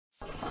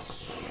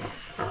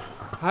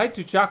hi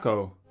to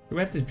Chaco. We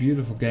have this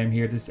beautiful game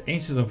here. This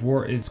Ancient of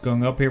War is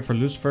going up here for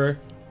Lucifer.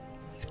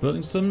 He's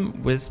building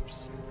some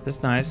wisps.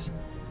 That's nice.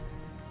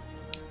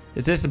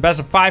 Is this the best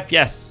of 5?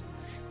 Yes.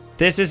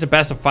 This is a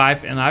best of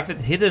 5, and I have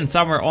it hidden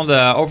somewhere on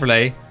the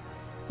overlay.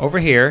 Over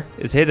here,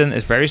 it's hidden.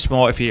 It's very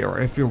small. If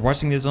you're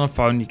watching this on a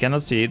phone, you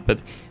cannot see it. But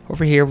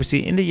over here, we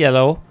see in the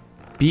yellow,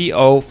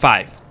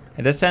 BO5,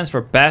 and that stands for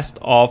best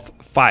of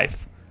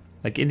 5.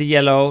 Like in the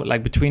yellow,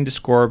 like between the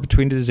score,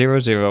 between the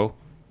 0-0.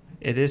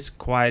 It is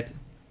quite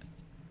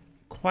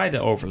an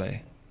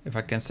overlay, if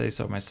I can say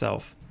so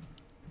myself.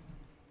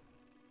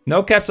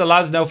 No caps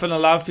allowed, no fun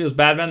allowed. Feels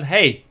bad, man.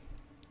 Hey,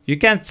 you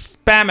can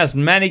spam as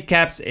many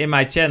caps in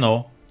my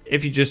channel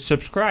if you just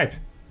subscribe.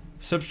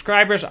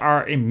 Subscribers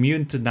are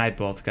immune to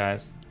Nightbot,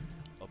 guys.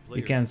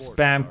 You can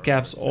spam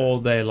caps all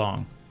day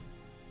long.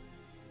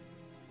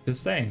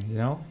 Just saying, you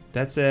know,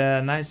 that's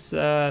a nice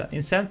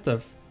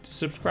incentive to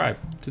subscribe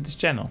to this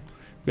channel.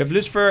 We have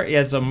Lucifer, he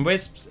has some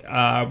wisps.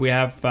 We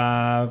have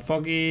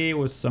Foggy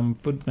with some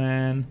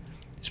footman.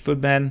 This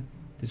footman,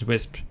 this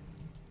wisp.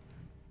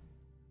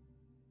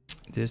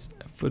 This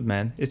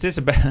footman. Is this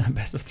a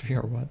best of 3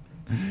 or what?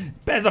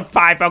 Best of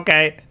 5,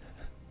 okay.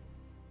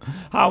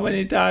 How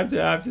many times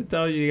do I have to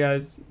tell you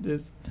guys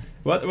this?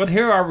 What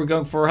hero are we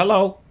going for?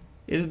 Hello?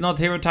 Is it not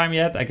hero time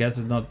yet? I guess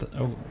it's not.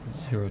 Oh,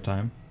 it's hero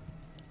time.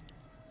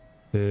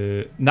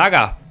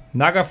 Naga.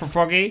 Naga for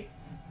Foggy.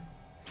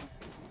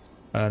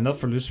 Not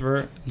for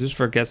Lucifer.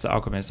 Lucifer gets the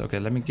Alchemist. Okay,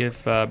 let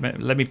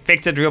me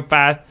fix it real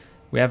fast.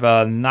 We have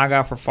a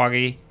Naga for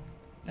Foggy.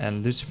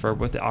 And Lucifer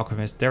with the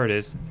Alchemist. There it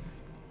is.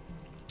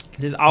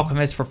 This is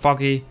Alchemist for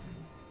Foggy.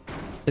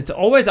 It's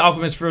always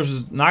Alchemist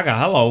versus Naga.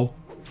 Hello.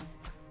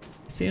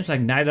 Seems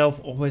like Night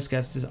Elf always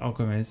gets this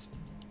Alchemist.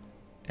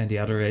 And the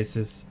other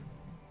races,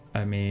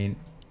 I mean,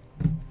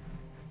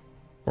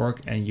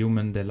 Orc and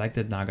Human, they like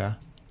that Naga.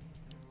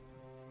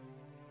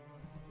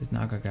 This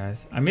Naga,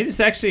 guys. I mean, it's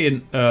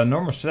actually a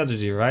normal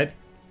strategy, right?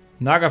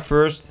 Naga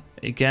first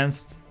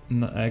against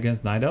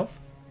Night Elf.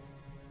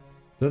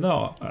 Don't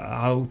know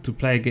how to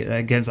play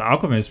against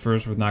Alchemist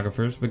first with Naga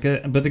first,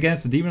 but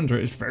against the Demon Hunter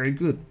is very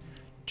good.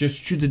 Just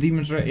shoot the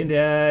Demon Hunter in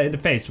the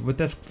face with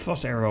that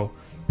frost arrow.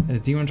 And the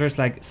Demon Hunter is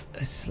like,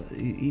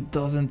 he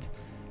doesn't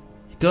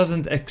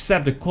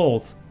accept the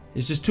cold.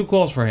 It's just too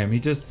cold for him. He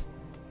just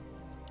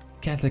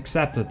can't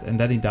accept it, and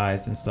then he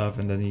dies and stuff,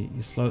 and then he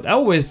slows.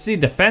 Oh, we see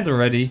defend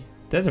already.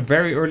 That's a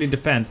very early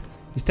defend.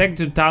 He's taken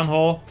to the town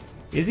hall.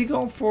 Is he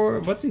going for,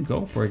 what's he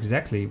going for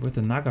exactly with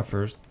the Naga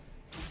first?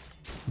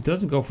 He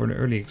doesn't go for an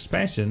early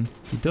expansion.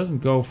 He doesn't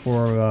go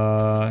for,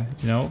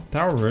 you know,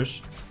 Tower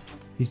Rush.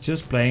 He's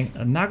just playing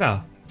a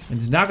Naga. And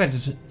this Naga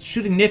just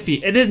shooting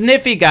Niffy. It is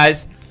Niffy,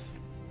 guys.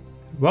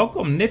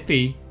 Welcome,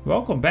 Niffy.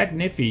 Welcome back,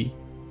 Niffy.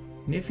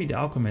 Niffy the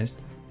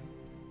Alchemist.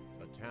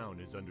 The town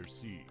is under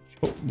siege.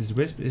 Oh, this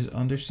Wisp is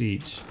under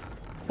siege.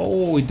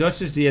 Oh, he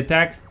dodges the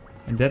attack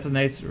and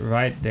detonates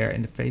right there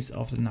in the face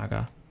of the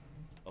Naga.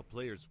 A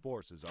player's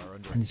forces are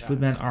under and these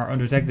footmen are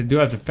under attack. They do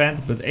have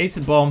defend, but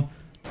Acid Bomb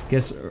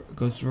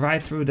goes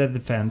right through that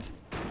defend.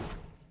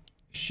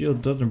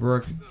 Shield doesn't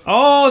work.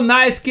 Oh,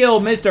 nice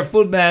kill, Mr.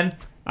 Footman.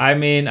 I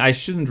mean, I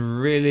shouldn't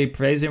really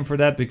praise him for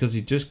that because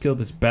he just killed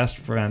his best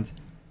friend.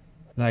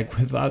 Like,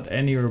 without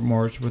any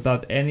remorse,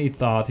 without any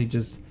thought, he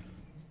just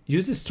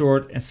used his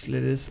sword and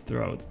slit his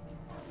throat.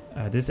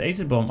 This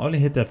Acid Bomb only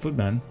hit that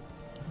footman.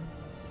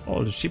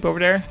 Oh, the sheep over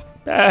there.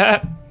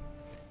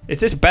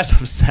 Is this best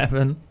of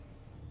 7?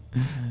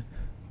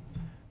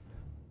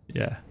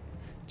 Yeah.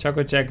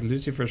 Choco check,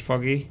 Lucifer's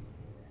Foggy.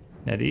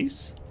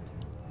 Netties.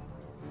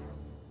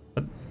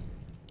 What?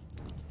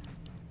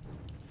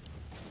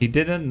 He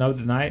didn't, no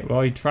deny.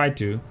 Well, he tried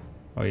to.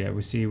 Oh yeah,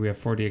 we see we have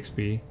 40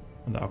 XP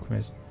on the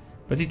Alchemist.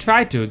 But he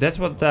tried to, that's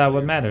what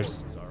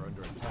matters.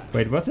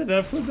 Wait, was it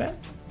a footman?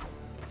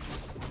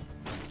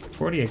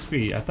 40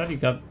 XP, I thought he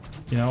got,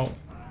 you know...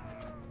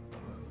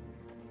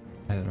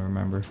 I don't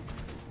remember.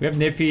 We have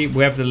Niffy,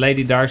 we have the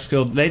Lady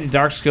Darkskill. Lady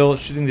Darkskill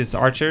shooting this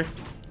archer.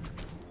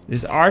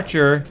 This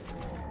archer...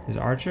 These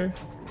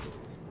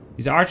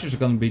archers are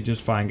gonna be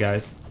just fine,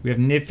 guys. We have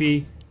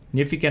Niffy.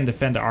 Niffy can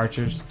defend the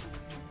archers.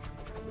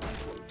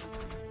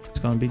 It's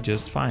gonna be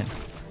just fine.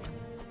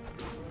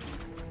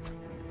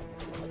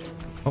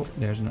 Oh,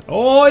 there's an...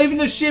 Oh, even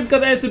the sheep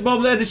got acid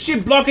bomb. The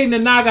sheep blocking the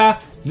Naga.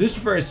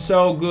 Lucifer is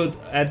so good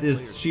at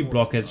this sheep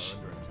blockage.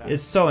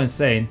 It's so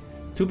insane.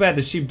 Too bad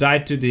the sheep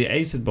died to the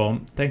acid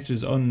bomb, thanks to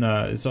his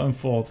own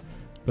fault.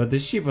 But the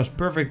sheep was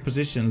perfect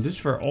position.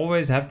 Lucifer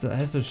always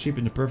has the sheep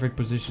in the perfect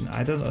position.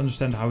 I don't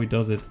understand how he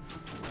does it,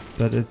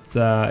 but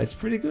it's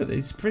pretty good.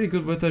 It's pretty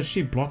good with those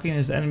sheep blocking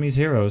his enemy's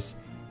heroes.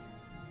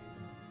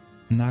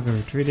 Naga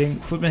retreating.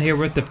 Footman here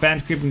with the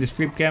fans creeping this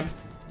creep camp.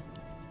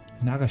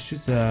 Naga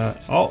shoots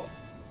oh,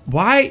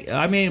 why?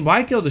 I mean,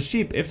 why kill the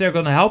sheep if they're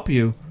gonna help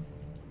you?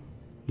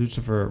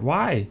 Lucifer,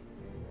 why?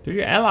 They're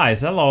your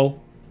allies.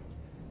 Hello.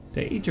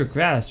 They eat your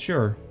grass,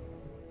 sure.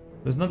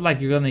 But it's not like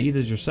you're gonna eat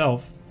it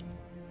yourself.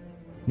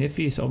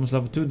 Niffy is almost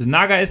level 2. The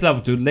Naga is level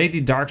 2.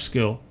 Lady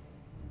Darkskill.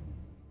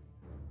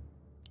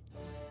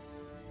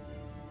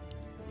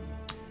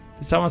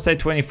 Did someone say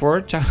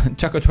 24?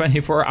 Choco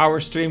 24-hour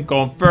stream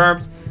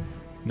confirmed.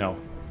 No.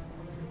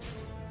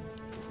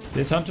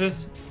 This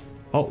Huntress.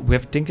 Oh, we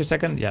have Tinker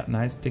second. Yeah,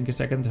 nice. Tinker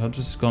second.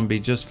 Huntress is gonna be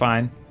just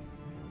fine.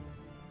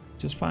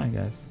 Just fine,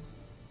 guys.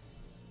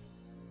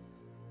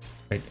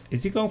 Wait,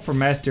 is he going for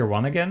Mass Tier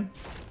 1 again?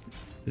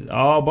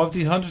 Oh, both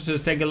these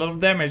Huntresses take a lot of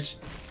damage.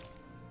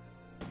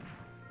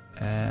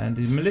 And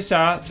the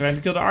Militia trying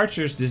to kill the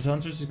archers. This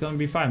Huntress is gonna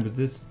be fine, but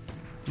this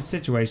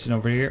situation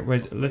over here.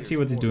 Wait, let's see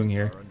what he's doing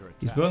here.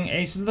 He's building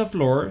Ancient of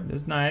Lore.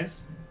 That's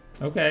nice.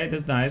 Okay,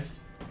 that's nice.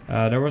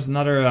 There was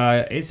another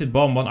Acid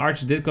Bomb. One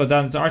archer did go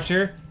down. This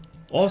archer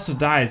also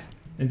dies.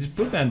 And this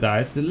footman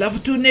dies. The level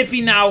 2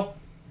 Niffy now.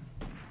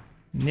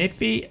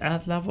 Niffy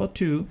at level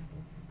 2.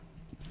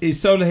 He's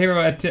solo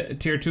hero at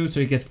tier 2, so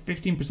he gets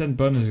 15%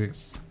 bonus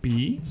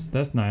XP. So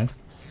that's nice.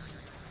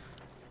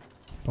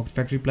 Pocket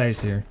Factory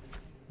placed here.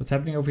 What's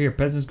happening over here?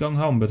 Peasants going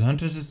home, but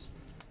Hunters is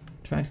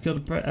trying to kill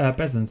the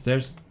peasants.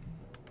 There's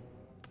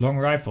long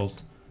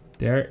rifles.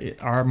 There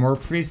are more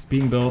priests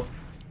being built.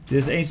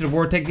 This Ancient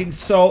War taking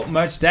so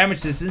much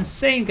damage. This is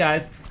insane,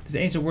 guys. This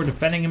Ancient War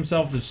defending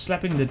himself, just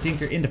slapping the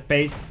Tinker in the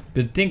face.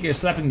 But the Tinker is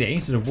slapping the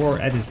Ancient War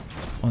at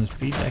on his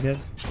feet, I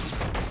guess.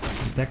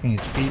 He's attacking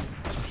his feet,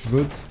 his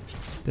roots.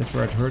 That's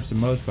where it hurts the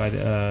most.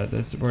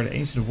 That's where the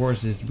Ancient War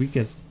is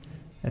weakest,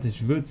 at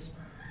his roots.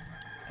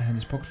 And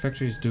this Pocket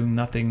Factory is doing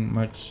nothing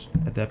much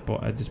at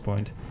this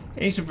point.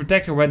 Ancient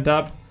Protector went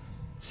up.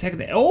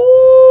 Second.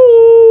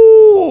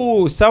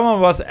 Oh, someone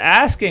was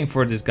asking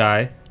for this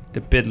guy,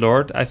 the Pit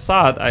Lord. I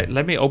saw it.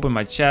 Let me open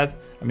my chat.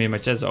 I mean, my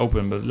chat is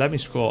open, but let me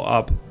scroll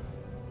up.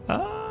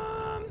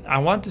 I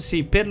want to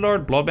see Pit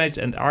Lord, Blood Mage,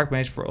 and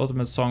Archmage for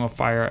Ultimate Song of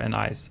Fire and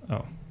Ice.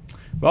 Oh,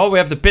 well, we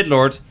have the Pit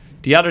Lord.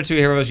 The other two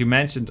heroes you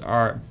mentioned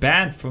are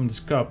banned from this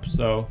cup,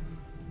 so.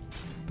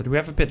 But we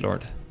have a Pit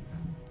Lord.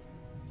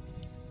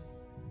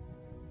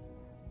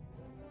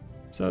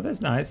 So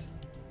that's nice.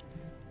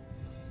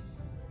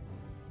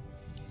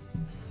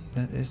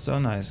 That is so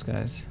nice,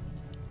 guys.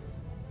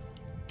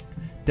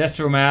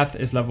 Destromath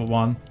is level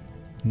 1.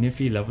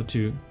 Niffy level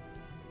 2.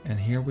 And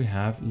here we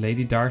have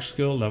Lady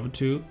Darkskill level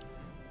 2.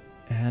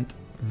 And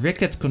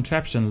Ricket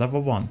Contraption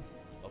level 1.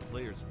 A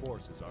player's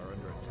forces are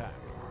under attack.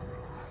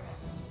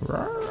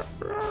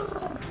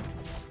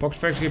 Box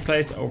Factory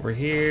placed over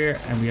here.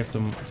 And we have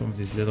some of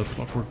these little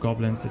clockwork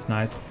goblins. That's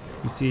nice.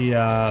 You see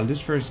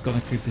Lucifer is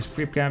gonna creep this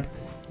creep camp.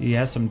 He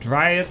has some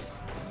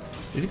dryads.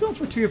 Is he going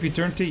for Tree of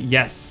Eternity?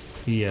 Yes,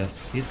 he is.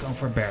 He's going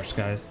for bears,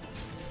 guys.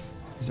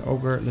 He's an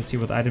ogre. Let's see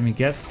what item he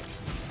gets.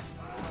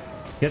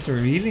 Gets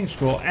a healing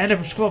scroll and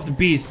a scroll of the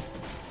beast.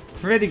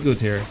 Pretty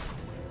good here.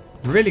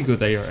 Really good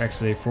there,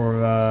 actually,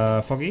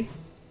 for Foggy.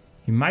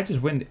 He might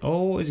just win.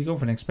 Oh, is he going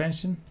for an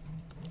expansion?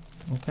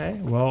 Okay,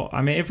 well,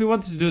 I mean, if we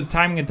wanted to do the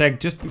timing attack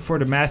just before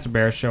the Master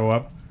Bears show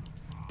up,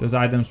 those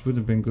items would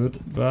have been good,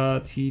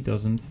 but he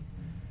doesn't.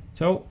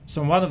 So,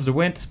 some One of the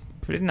Wind.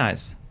 Pretty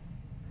nice.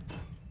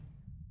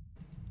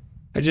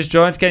 I just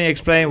joined. Can you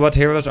explain what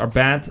heroes are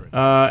banned?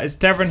 It's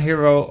Tavern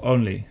Hero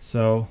only.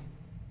 So,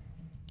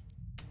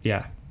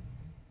 yeah.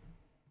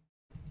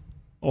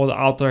 All the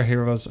altar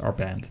heroes are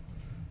banned.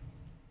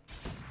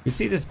 We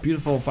see this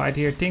beautiful fight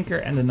here. Tinker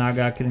and the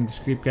Naga killing the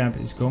creep camp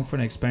is going for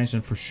an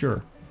expansion for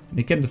sure. And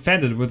he can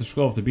defend it with the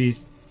Scroll of the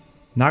Beast.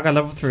 Naga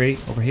level 3.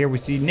 Over here we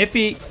see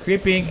Niffy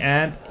creeping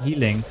and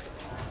healing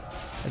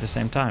at the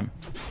same time.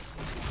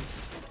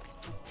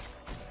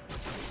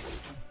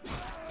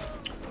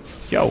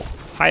 Yo.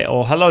 Hi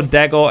all. Hello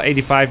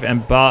Daggle85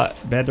 and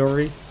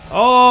Badori.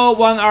 Oh,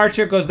 one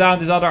archer goes down.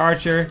 This other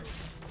archer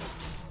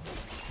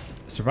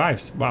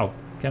survives. Wow.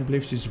 Can't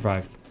believe she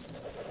survived.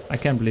 I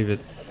can't believe it.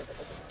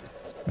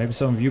 Maybe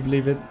some of you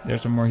believe it.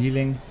 There's some more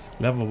healing.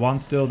 Level 1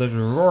 still. There's a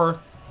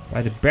roar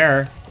by the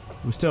bear.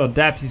 Who still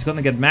adapts. He's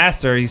gonna get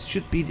master. He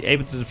should be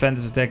able to defend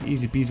this attack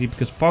easy peasy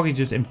because Foggy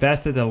just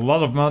invested a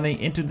lot of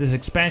money into this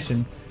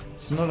expansion.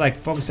 It's not like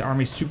Foggy's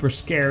army is super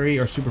scary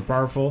or super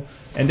powerful.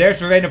 And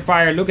there's the Rain of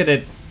Fire. Look at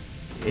it.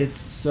 It's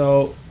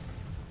so...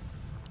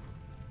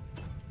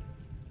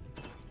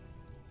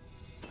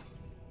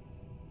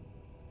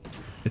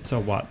 It's so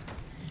what?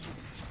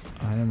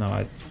 I don't know.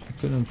 I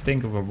couldn't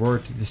think of a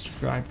word to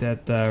describe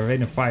that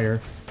Rain of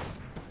Fire.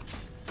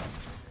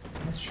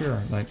 Not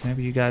sure. Like,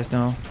 maybe you guys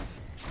know.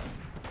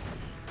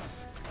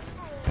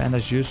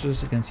 Panda's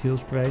useless against heal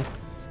spray.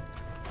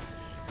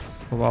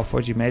 Oh wow,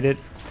 Foggy made it.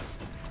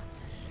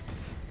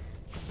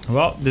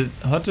 Well, the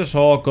Hunter's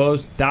Hall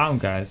goes down,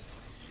 guys.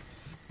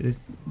 It is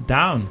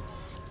down.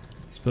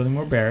 He's building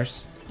more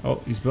bears.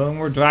 Oh, he's building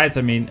more dryads,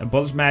 I mean.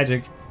 Abolish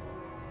magic.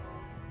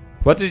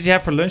 What did you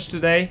have for lunch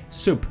today?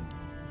 Soup.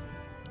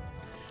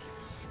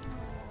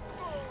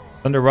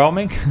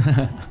 Underwhelming?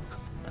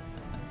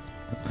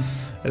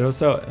 It was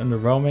so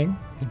underwhelming.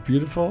 It's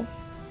beautiful.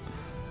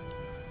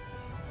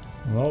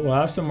 Well, we'll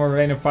have some more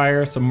Rain of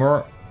Fire. Some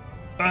more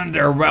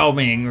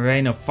underwhelming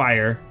Rain of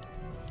Fire.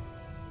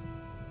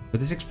 But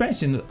this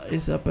expansion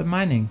is up in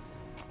mining.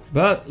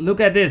 But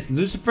look at this.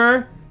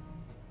 Lucifer.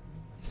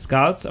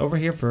 Scouts over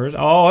here first.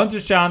 Oh,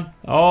 Hunter-chan.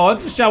 Oh,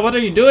 Hunter-chan, what are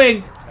you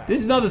doing?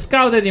 This is not a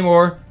scout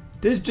anymore.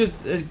 This is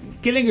just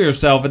killing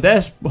yourself at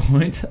this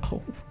point.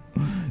 Oh.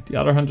 The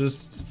other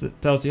hunters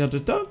tells the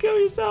hunters, don't kill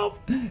yourself.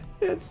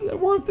 It's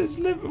worth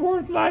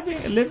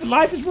living.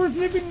 Life is worth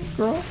living,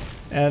 girl.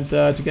 And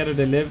together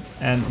they live.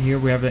 And here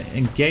we have an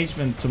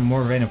engagement. Some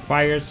more rain of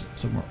fires.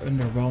 Some more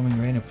underwhelming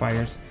rain of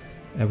fires.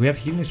 We have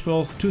healing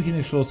scrolls. 2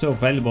 healing scrolls still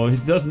available. He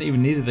doesn't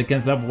even need it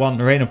against level 1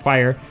 rain of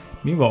fire.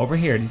 Meanwhile, over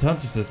here, these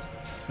huntresses.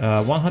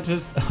 One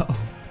huntress. Oh,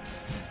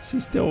 she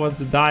still wants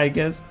to die, I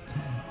guess.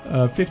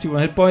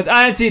 51 hit points.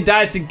 And she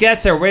dies. She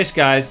gets her wish,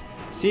 guys.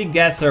 She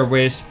gets her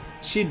wish.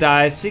 She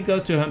dies. She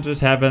goes to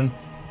Hunter's Heaven.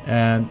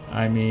 And,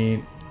 I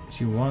mean,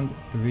 she won't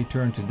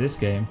return to this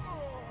game.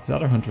 This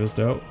other huntress,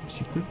 though,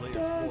 she could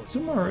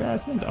some more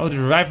harassment. Oh, the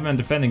rifleman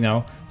defending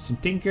now. Some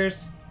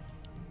tinkers.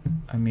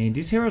 I mean,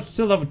 these heroes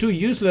still level 2.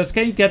 Useless.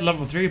 Can you get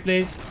level 3,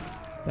 please?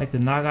 Like the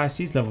Naga,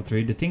 she's level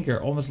 3. The tinker,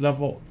 almost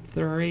level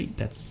 3.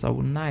 That's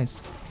so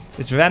nice.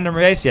 It's random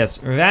race,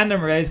 yes.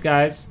 Random race,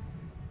 guys.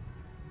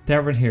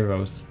 Tavern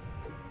heroes.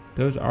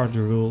 Those are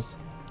the rules.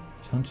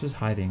 Huntress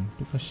hiding.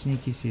 Look how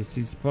sneaky she is.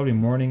 She's probably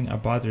mourning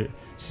about her.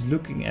 She's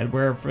looking at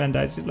where her friend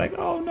died. She's like,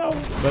 oh no.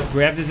 But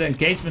we have this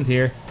engagement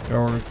here.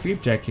 Or a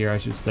creep check here, I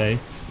should say.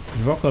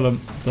 Rokolum,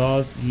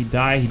 does he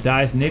die? He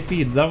dies.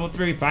 Niffy, level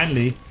 3,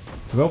 finally.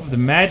 The Rope of the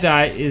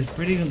Magi is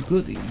pretty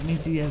good. It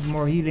means he has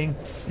more healing.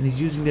 And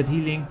he's using that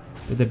healing.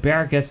 But the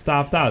bear gets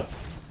staffed out.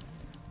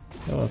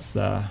 That was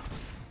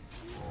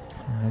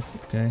nice.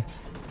 Okay.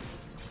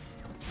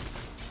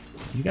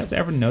 You guys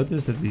ever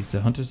notice that these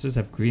huntresses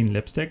have green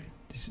lipstick?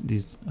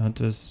 These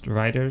hunters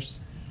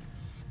riders,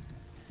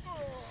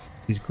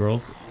 these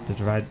girls that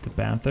ride the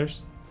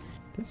panthers.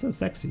 That's so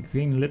sexy.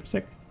 Green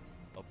lipstick.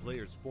 A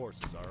player's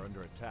forces are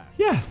under attack.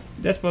 Yeah,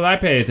 that's what I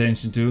pay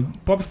attention to.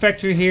 Puppet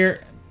factory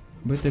here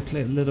with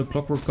the little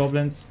clockwork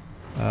goblins.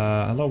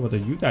 Hello, what are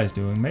you guys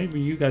doing?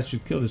 Maybe you guys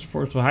should kill this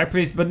forceful high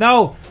priest. But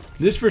no,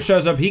 Lucifer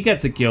shows up. He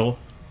gets a kill.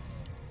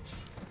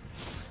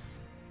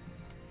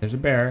 There's a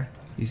bear.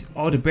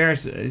 The bear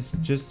is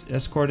just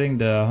escorting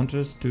the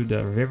hunters to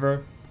the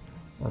river.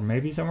 Or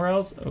maybe somewhere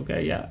else.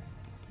 Okay, yeah.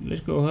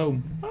 Let's go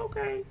home.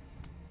 Okay.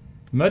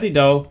 Muddy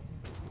though.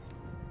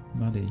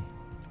 Muddy.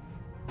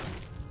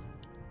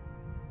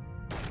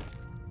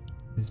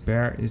 This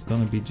bear is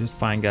gonna be just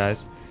fine,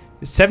 guys.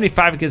 It's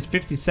 75 against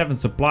 57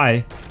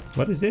 supply.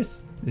 What is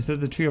this? Is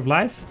that the Tree of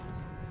Life?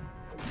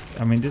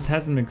 I mean, this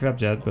hasn't been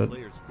grabbed yet, but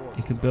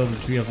he could build a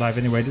Tree of Life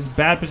anyway. This is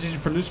bad position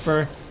for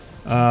Lucifer.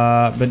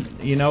 But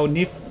you know,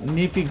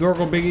 Nifty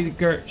Gurgle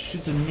Bigger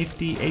shoots a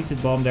nifty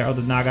acid bomb there on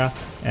the Naga,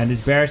 and this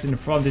bear is in the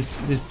front. This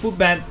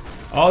footband.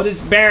 Oh,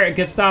 this bear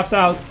gets staffed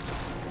out.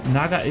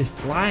 Naga is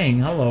flying.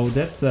 Hello,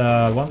 that's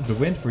one of the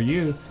win for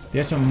you.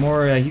 There's some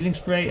more healing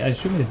spray. I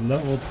assume it's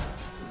level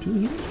 2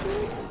 healing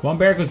spray. One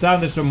bear goes down.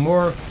 There's some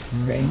more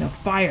rain of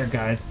fire,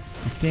 guys.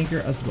 This tinker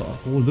as well.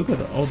 Oh, look at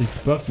all these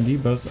buffs and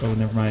debuffs. Oh,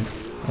 never mind.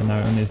 And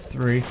now only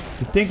 3.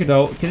 The tinker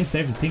though, can he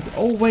save the tinker?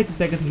 Oh, wait a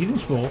second. Healing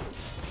scroll.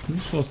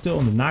 He's still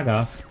on the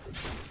Naga.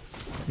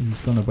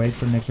 He's gonna wait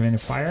for the next rain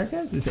of fire, I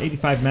guess. It's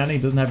 85 mana. He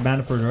doesn't have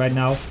mana for it right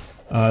now.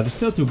 There's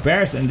still 2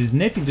 bears, and this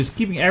Niffy just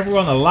keeping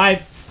everyone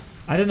alive.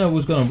 I don't know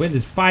who's gonna win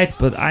this fight,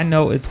 but I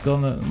know it's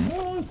gonna.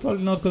 Well, it's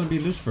probably not gonna be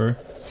Lucifer.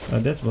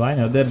 That's what I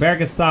know. The bear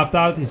gets staffed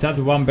out. He's down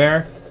to 1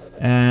 bear,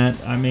 and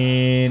I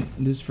mean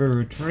Lucifer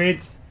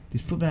retreats.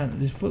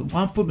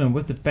 One footman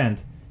with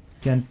defend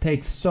can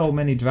take so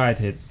many dried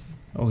hits.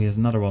 Oh, he has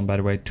another one, by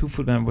the way. 2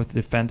 footmen with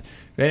defend.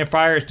 Rain of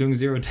Fire is doing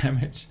 0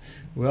 damage.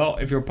 Well,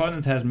 if your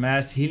opponent has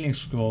mass healing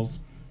scrolls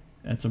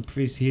and some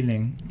priest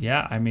healing,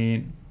 yeah, I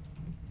mean,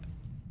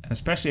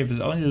 especially if it's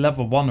only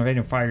level 1 Rain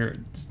of Fire,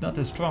 it's not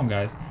as strong,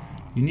 guys.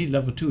 You need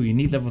level 2, you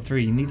need level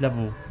 3, you need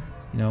level,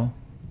 you know,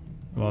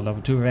 well,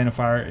 level 2 Rain of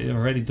Fire, it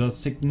already does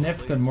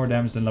significant more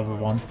damage than level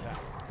 1.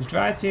 This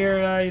Drides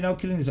here, you know,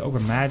 killing this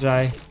Ogre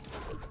Magi.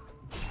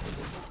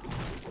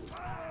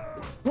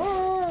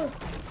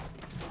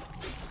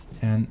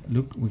 And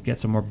look, we get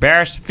some more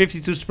bears.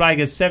 52 supply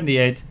gets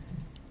 78.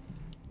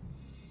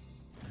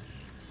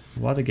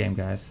 What a game,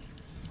 guys.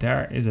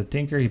 There is a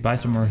tinker. He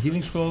buys some more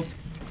healing scrolls.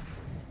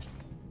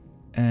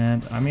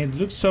 And I mean, it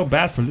looks so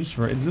bad for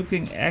Lucifer. It's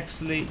looking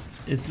actually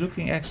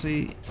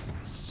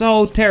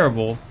so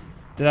terrible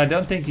that I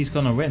don't think he's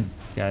gonna win,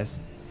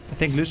 guys. I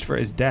think Lucifer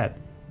is dead.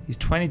 He's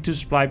 22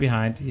 supply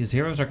behind. His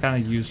heroes are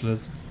kind of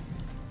useless.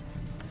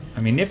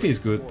 I mean, Niffy is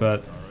good,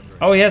 but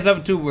oh, he has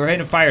level 2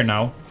 Rain of Fire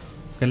now.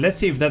 Okay, let's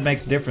see if that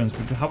makes a difference.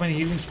 But how many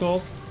healing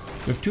scrolls?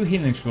 We have 2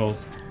 healing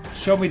scrolls.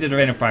 Show me the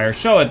Rain of Fire.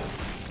 Show it!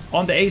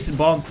 On the Ace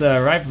Bombed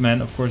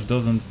Rifleman, of course,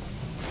 doesn't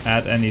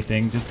add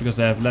anything. Just because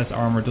they have less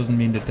armor doesn't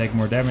mean they take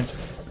more damage.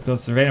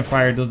 Because the Rain of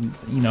Fire doesn't,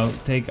 you know,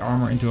 take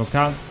armor into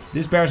account.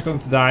 This bear is going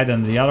to die,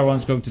 then the other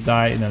one's going to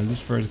die, and then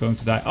Lucifer is going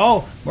to die.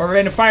 Oh, more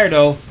Rain of Fire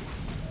though.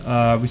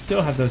 We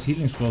still have those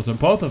healing scrolls, so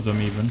both of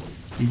them even.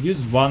 He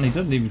uses one, he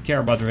doesn't even care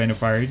about the Rain of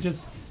Fire. He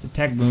just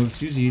attack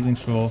moves, uses a healing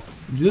scroll,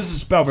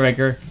 uses a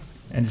Spellbreaker.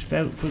 And his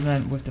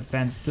footman with the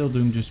fence still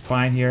doing just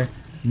fine here.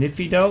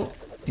 Niffy though,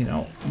 you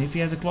know, Niffy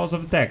has a clause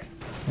of attack.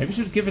 Maybe we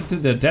should give it to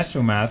the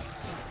Destromath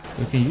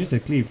so he can use the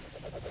cleave.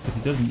 But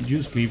he doesn't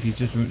use cleave, he's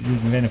just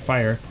using Rain of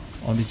Fire.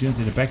 on these units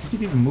in the back. You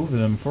can even move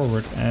them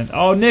forward. And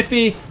oh,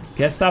 Niffy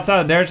gets stuffed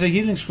out. There's a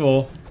healing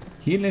scroll.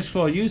 Healing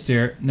scroll used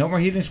here. No more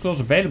healing scrolls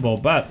available,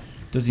 but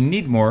does he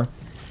need more?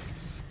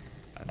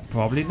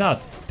 Probably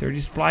not. 30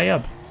 supply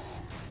up.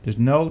 There's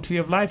no Tree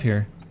of Life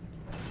here.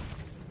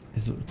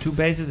 It's 2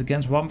 bases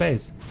against 1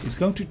 base. He's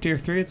going to tier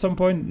 3 at some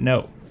point?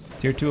 No.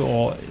 Tier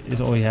 2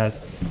 is all he has.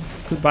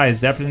 Could buy a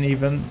Zeppelin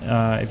even,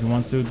 if he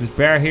wants to. This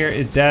bear here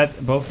is dead.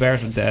 Both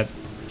bears are dead.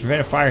 This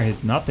Rain of Fire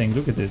hits nothing.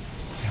 Look at this.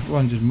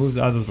 Everyone just moves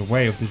out of the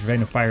way of this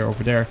Rain of Fire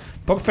over there.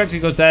 Poker Factory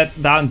goes down.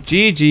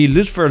 GG.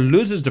 Lucifer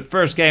loses the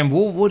first game.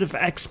 Who would have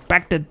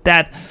expected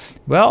that?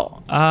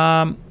 Well,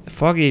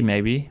 Foggy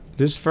maybe.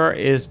 Lucifer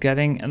is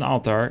getting an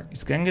altar.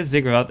 He's getting a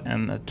ziggurat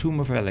and a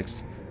tomb of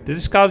relics. Did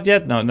he scout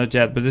yet? No, not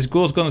yet. But this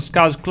ghoul is gonna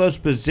scout close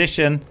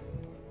position.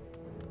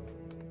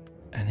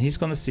 And he's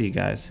gonna see,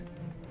 guys.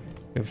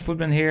 We have a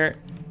footman here.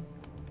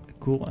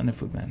 A ghoul and a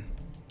footman.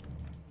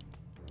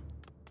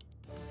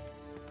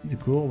 The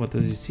ghoul, what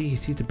does he see? He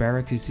sees the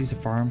barracks, he sees the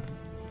farm.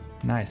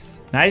 Nice.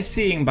 Nice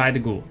seeing by the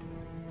ghoul.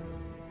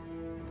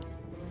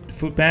 The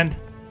footman.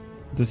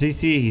 What does he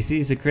see? He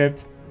sees the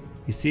crypt.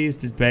 He sees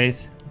this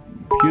base.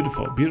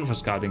 Beautiful, beautiful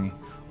scouting.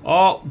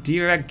 Oh,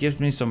 Direct gives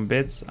me some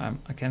bits.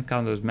 I can't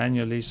count those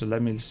manually, so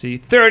let me see.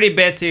 30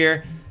 bits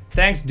here.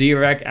 Thanks,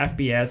 Direct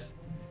FPS,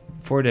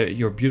 for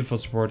your beautiful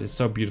support. It's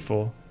so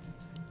beautiful.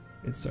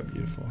 It's so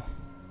beautiful.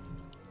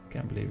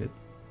 Can't believe it.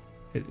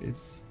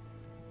 It's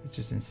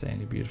just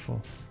insanely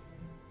beautiful.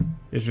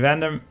 Is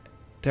random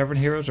Tavern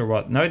Heroes or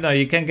what? No,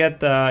 you can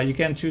get you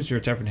can choose your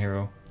Tavern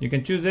Hero. You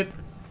can choose it,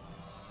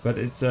 but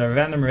it's a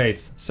random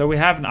race. So we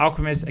have an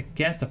Alchemist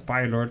against a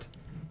Fire Lord.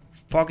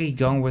 Foggy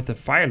going with the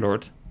Fire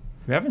Lord.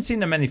 We haven't seen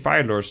that many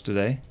Fire Lords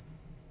today.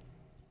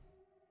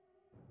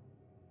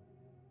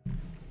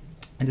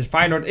 And this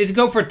Fire Lord is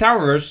go for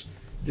Tower Rush.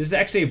 This is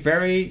actually a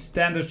very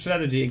standard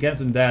strategy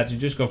against Undead. You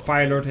just go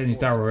Fire Lord and you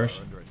Tower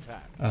Rush.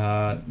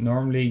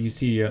 Normally you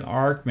see an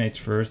Archmage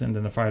first and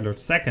then a Fire Lord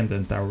second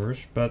and Tower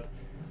Rush. But,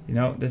 you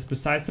know, that's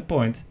besides the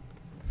point.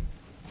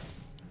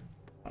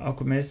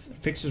 Alchemist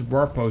fixes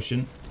Warp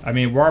Ocean.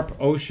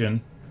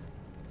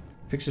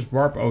 Fixes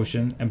Warp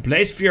Ocean. And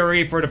Blaze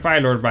Fury for the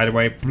Fire Lord, by the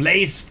way.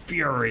 Blaze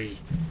Fury.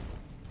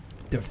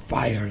 The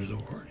Fire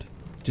Lord.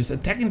 Just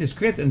attacking this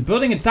crypt and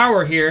building a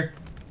tower here.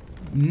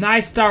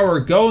 Nice tower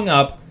going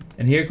up.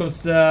 And here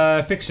comes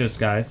Fixus,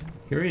 guys.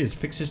 Here he is,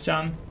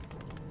 Fixus-chan.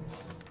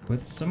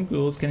 With some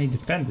ghouls. Can he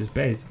defend this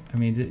base? I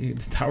mean, the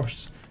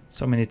towers.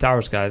 So many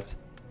towers, guys.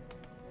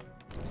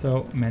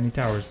 So many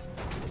towers.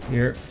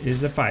 Here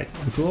is a fight.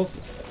 The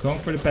ghouls going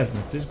for the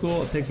peasants. This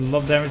ghoul takes a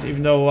lot of damage,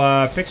 even though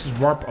Fixus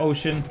Warp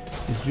Ocean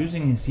is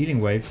using his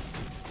healing wave.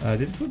 Did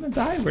the footman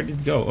die? Where did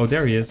it go? Oh,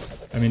 there he is.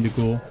 I mean, the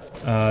ghoul.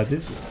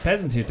 This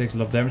peasant here takes a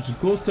lot of damage. The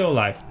ghoul's still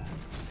alive.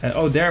 And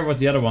oh, there was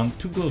the other one.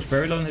 2 ghouls,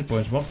 very low hit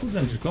points. 1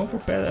 footman just going for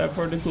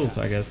the ghouls,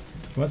 I guess.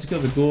 He wants to kill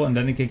the ghoul and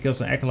then he can kill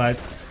some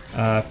acolytes.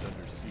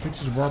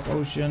 Fixus Warp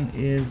Ocean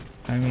is,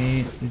 I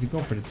mean, is he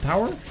going for the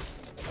tower?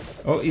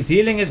 Oh, he's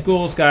healing his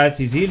ghouls, guys.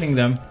 He's healing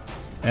them.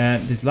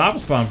 And this lava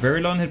spawn, very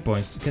low hit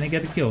points. Can he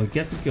get a kill? He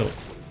gets a kill.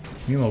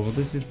 Meanwhile, what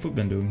is this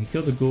footman doing? He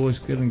killed the ghoul, he's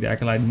killing the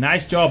acolyte.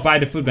 Nice job by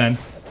the footman.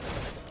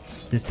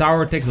 This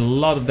tower takes a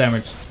lot of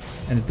damage.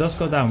 And it does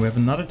go down. We have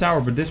another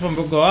tower, but this one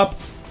will go up.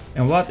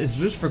 And what is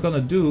Lucifer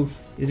gonna do?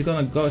 Is he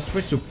gonna go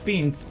switch to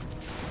Fiends?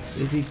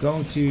 Is he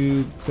going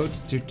to go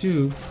to tier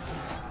 2?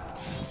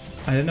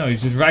 I don't know.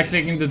 He's just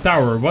right-clicking the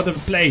tower. What a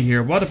play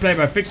here. What a play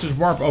by Fixus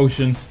Warp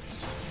Ocean.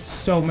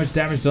 So much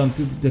damage done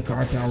to the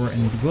guard tower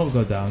and it will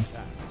go down.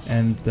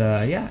 And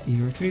yeah, he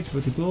retreats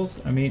with the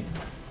ghouls. I mean,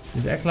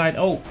 this acolyte.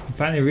 Oh, I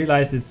finally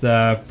realized this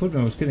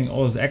footman was killing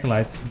all his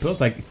acolytes. It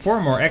feels like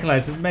 4 more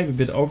acolytes. It's maybe a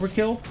bit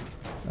overkill.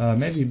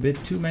 Maybe a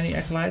bit too many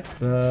acolytes.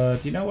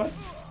 But you know what?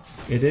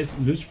 It is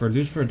Lucifer.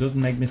 Lucifer doesn't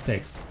make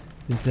mistakes.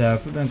 This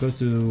footman goes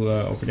to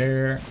over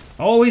there.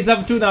 Oh, he's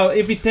level 2 now.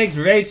 If he takes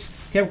Rage,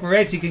 Chemical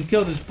Rage, he can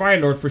kill this Fire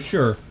Lord for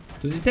sure.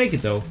 Does he take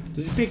it though?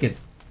 Does he pick it?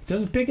 He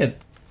doesn't pick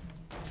it.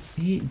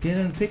 He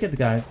didn't pick it,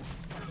 guys.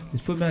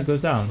 This footman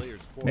goes down.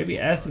 Maybe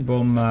Acid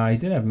Bomb. He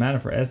didn't have mana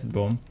for Acid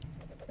Bomb.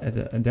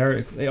 And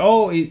there.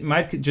 Oh, he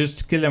might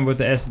just kill him with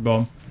the Acid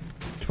Bomb.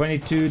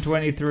 22,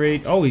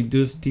 23. Oh, he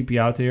does TP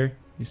out here.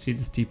 You see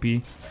this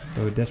TP.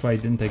 So that's why he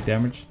didn't take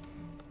damage.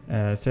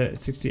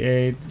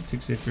 68,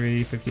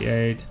 63,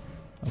 58.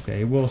 Okay,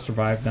 he will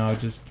survive now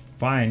just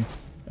fine.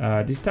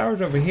 These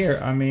towers over here,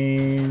 I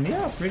mean,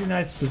 yeah, pretty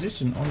nice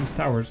position on these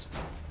towers.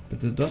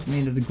 But it does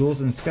mean that the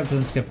ghouls and the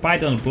skeletons can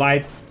fight on the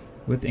Blight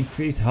with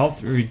increased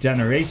health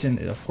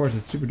regeneration. Of course,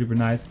 it's super duper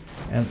nice.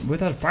 And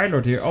without Fire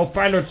Lord here. Oh,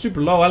 Fire Lord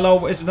super low.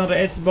 Hello, is another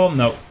Acid Bomb?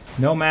 No.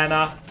 No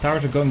mana.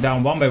 Towers are going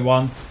down one by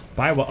one.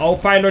 Oh,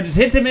 Fire Lord just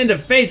hits him in the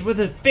face with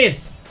a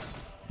fist.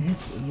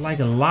 It's like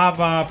a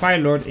lava Fire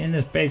Lord in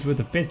his face with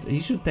a fist. He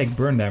should take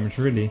burn damage,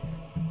 really.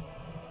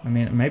 I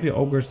mean, maybe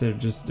ogres, they're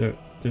just, their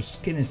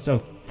skin is so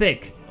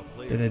thick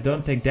that they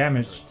don't take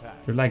damage.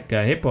 They're like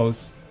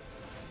hippos.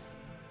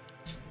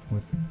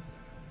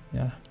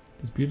 Yeah,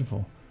 that's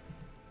beautiful.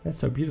 That's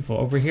so beautiful.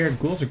 Over here,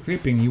 ghouls are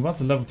creeping. He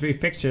wants a level 3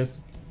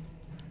 fixtures.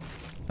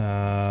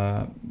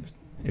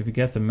 If he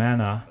gets a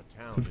mana,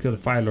 could kill the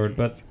Fire Lord,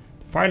 but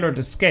the Fire Lord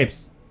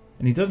escapes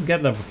and he doesn't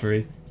get level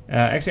 3.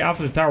 Actually,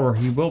 after the tower,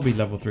 he will be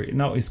level 3.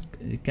 No,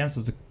 he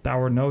cancels the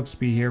tower. No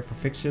XP here for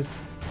fixtures.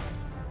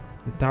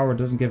 The tower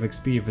doesn't give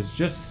XP if it's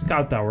just a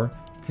scout tower.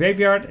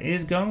 Graveyard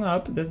is going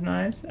up. That's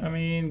nice. I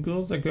mean,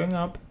 ghouls are going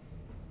up.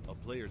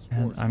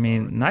 And I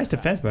mean, nice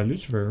defense by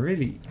Lucifer.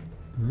 Really,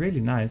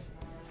 really nice.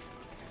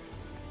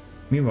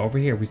 Meanwhile, over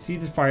here, we see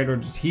the Fire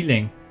Lord just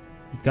healing.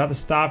 He got the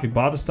staff. He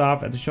bought the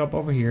staff at the shop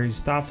over here. He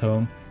staffed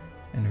home.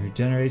 And a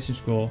regeneration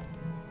scroll.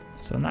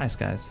 So nice,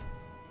 guys.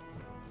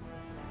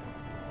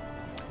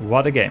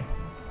 What a game.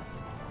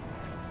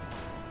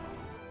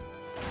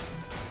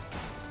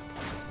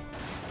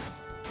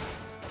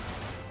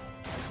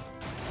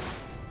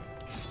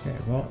 Okay,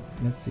 well,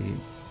 let's see.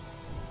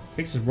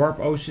 Fixes Warp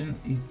Ocean.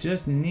 He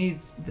just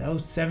needs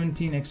those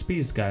 17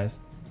 XPs, guys.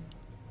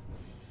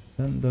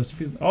 Then those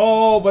few.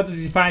 Oh, what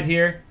does he find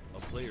here?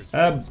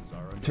 A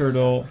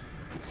turtle.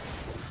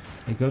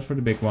 He goes for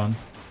the big one.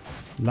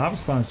 Lava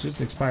spawns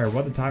just expire.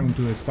 What a timing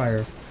to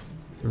expire.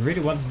 I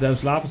really wanted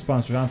those lava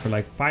spawns around for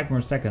like 5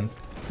 more seconds.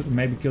 Could have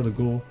maybe killed a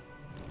ghoul.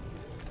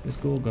 This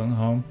ghoul going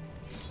home.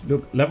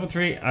 Look, level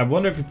 3. I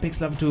wonder if he picks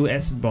level 2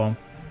 acid bomb.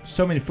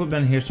 So many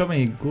footmen here. So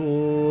many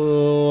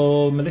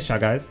ghoul militia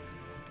guys.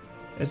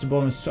 Acid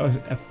bomb is so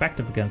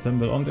effective against them.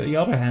 But on the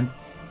other hand,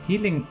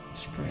 healing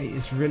spray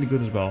is really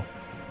good as well.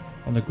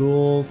 On the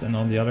ghouls and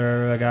on the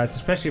other guys.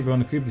 Especially if you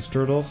want to creep these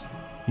turtles.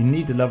 You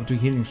need the level 2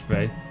 healing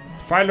spray.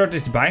 Fire Lord,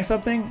 is he buying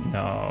something?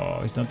 No,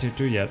 he's not tier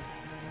 2 yet.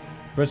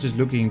 First is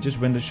looking, just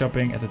window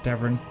shopping at the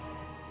tavern.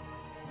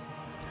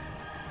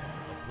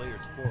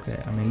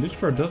 Okay, I mean,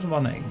 Lucifer doesn't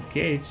want to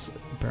engage,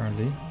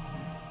 apparently.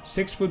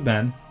 6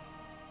 footmen.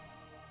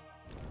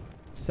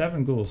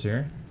 7 ghouls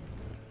here.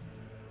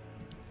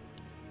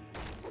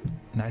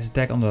 Nice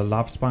attack on the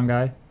lava spawn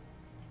guy.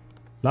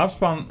 Lava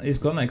spawn is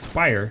gonna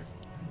expire.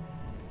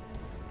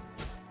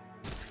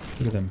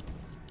 Look at him.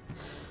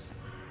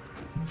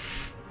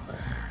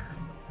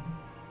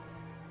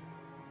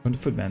 On the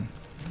footman.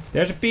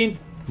 There's a fiend.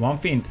 1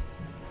 fiend.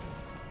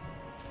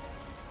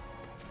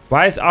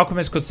 Why is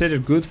alchemist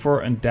considered good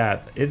for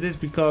undead? It is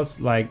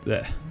because like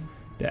the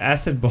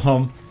acid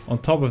bomb on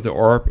top of the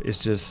orb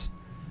is just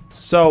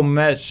so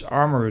much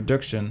armor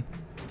reduction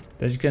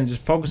that you can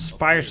just focus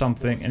fire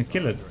something and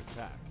kill it.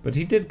 But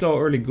he did go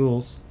early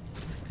ghouls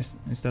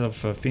instead of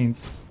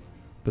fiends.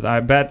 But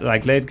I bet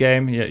like late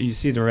game, yeah, you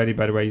see it already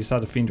by the way, you saw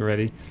the fiend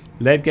already.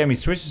 Late game he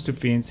switches to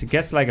fiends, he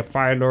gets like a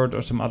Fire Lord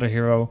or some other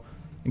hero.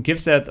 And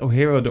gives that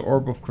hero the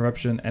Orb of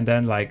Corruption. And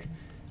then like,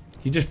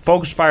 he just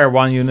focus fire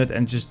 1 unit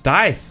and just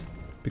dies.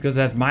 Because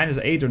it has minus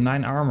 8 or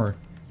 9 armor.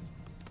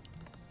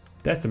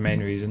 That's the main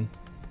reason.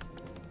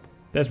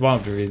 That's one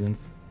of the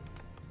reasons.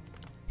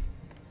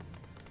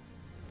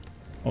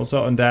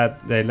 Also on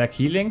that, they lack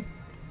healing.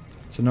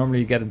 So normally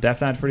you get a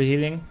Death Knight for the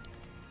healing.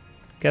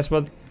 Guess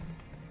what?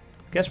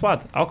 Guess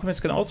what?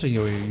 Alchemist can also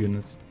heal your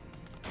units.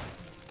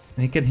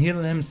 And he can heal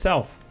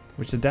himself.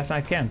 Which the Death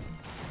Knight can't.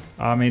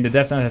 I mean, the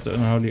Death Knight has the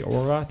Unholy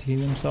Aura to heal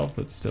himself,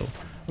 but still.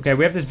 Okay,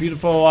 we have this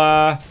beautiful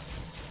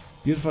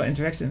beautiful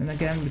interaction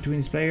again between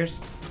these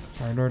players.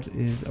 Fire Lord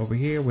is over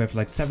here. We have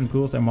like 7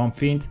 ghouls and 1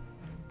 fiend.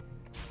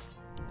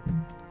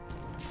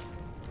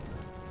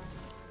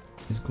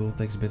 This ghoul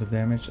takes a bit of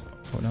damage.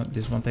 Oh no,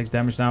 this one takes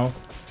damage now.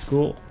 It's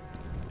cool.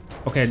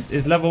 Okay,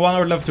 is level 1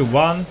 or level 2?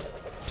 1,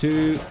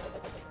 2,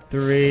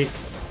 3,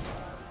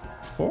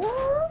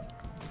 4.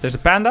 There's a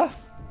panda.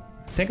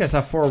 I think I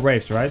saw 4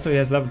 waves, right? So he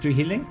has level 2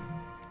 healing.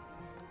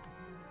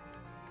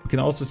 You can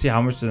also see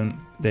how much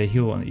they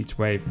heal on each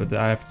wave, but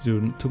I have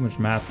to do too much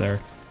math there.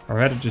 I'd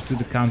rather just do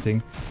the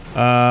counting.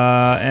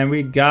 And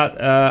we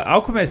got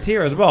Alchemist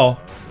here as well.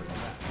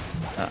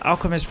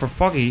 Alchemist for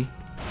Foggy.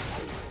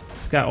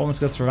 This guy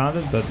almost got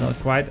surrounded, but not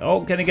quite.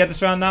 Oh, can he get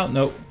this round now?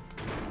 No.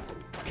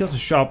 Kills the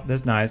shop,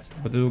 that's nice.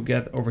 What do we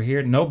get over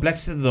here? No Black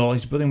Citadel.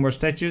 He's building more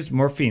statues,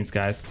 more fiends,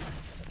 guys.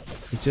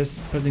 He's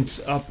just putting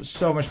up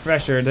so much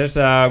pressure. There's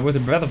with the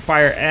Breath of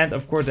Fire and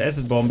of course the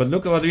Acid Bomb. But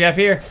look at what we have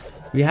here.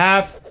 We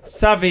have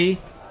Savi,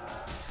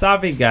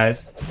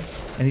 guys,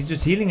 and he's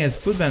just healing his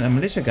footmen and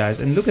militia guys.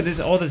 And look at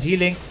this, all this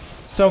healing,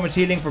 so much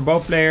healing for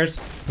both players.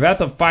 Breath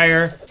of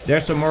Fire.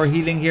 There's some more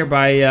healing here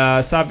by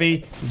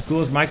Savi. His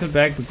ghoul is Michael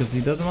back because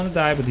he doesn't want to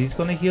die, but he's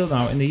gonna heal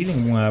now in the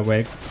healing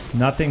wave.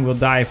 Nothing will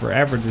die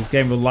forever. This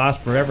game will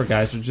last forever,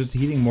 guys. They're just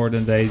healing more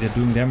than they're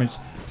doing damage.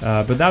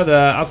 But now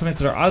the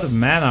alchemists are out of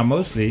mana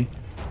mostly,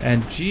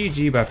 and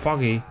GG by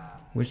Foggy,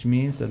 which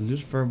means that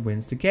Lucifer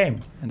wins the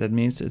game, and that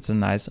means it's a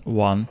nice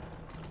 1-1.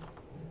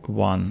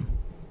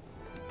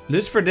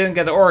 Lucifer didn't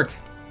get the orc.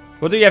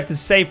 What do you have to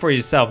say for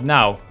yourself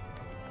now?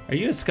 Are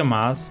you a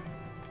skamaz?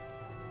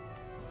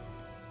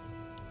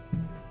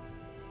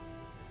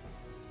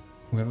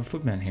 We have a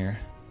footman here.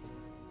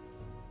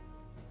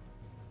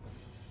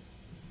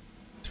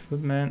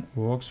 Footman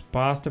walks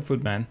past the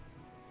footman.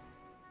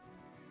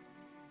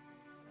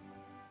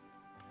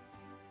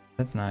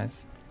 That's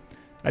nice.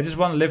 I just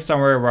want to live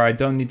somewhere where I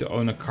don't need to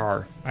own a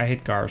car. I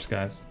hate cars,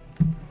 guys.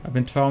 I've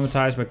been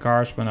traumatized by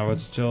cars when I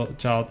was a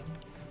child.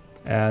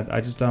 And I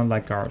just don't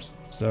like cars.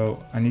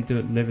 So I need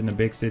to live in a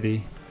big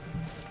city.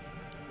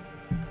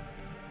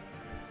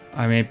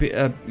 I mean,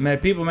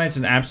 people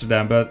mention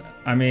Amsterdam, but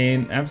I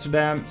mean,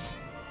 Amsterdam,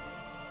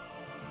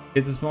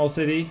 it's a small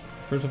city,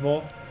 first of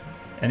all.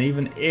 And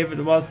even if it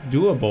was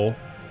doable,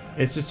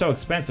 it's just so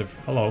expensive.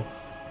 Hello.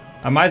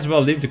 I might as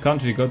well leave the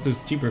country, go to a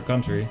cheaper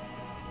country.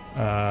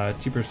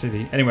 Cheaper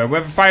city. Anyway, we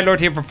have a Fire Lord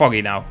here for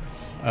Foggy now.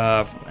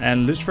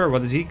 And Lucifer,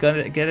 what is he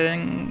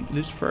getting?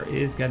 Lucifer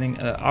is getting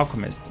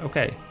Alchemist.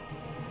 Okay.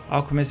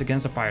 Alchemist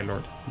against a Fire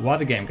Lord.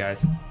 What a game,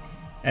 guys.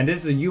 And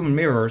this is a human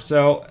mirror,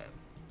 so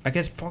I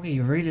guess Foggy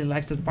really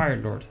likes that Fire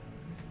Lord.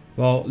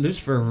 Well,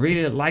 Lucifer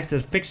really likes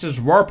that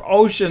Fixer's Warp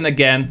Ocean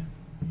again.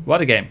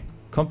 What a game.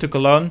 Come to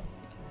Cologne.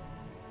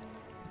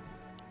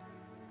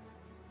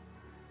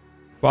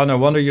 Well, no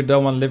wonder you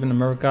don't want to live in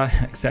America.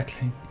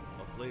 Exactly.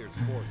 A player's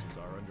forces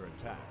are under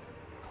attack.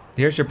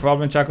 Here's your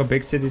problem, Chaco.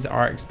 Big cities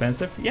are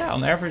expensive. Yeah,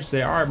 on average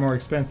they are more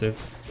expensive.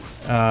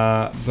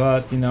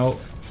 But, you know,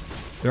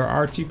 there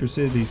are cheaper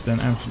cities than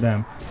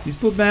Amsterdam. These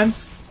footmen,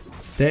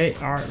 they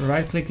are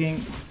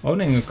right-clicking.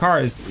 Owning a car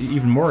is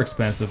even more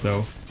expensive,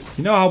 though.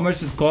 You know how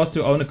much it costs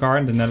to own a car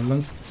in the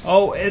Netherlands?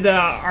 Oh, the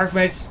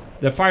Archmage,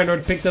 the Fire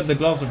Lord picked up the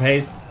Gloves of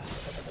Haste.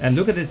 And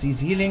look at this, he's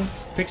healing.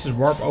 Fixer's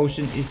Warp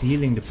Ocean is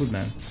healing the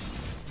footman.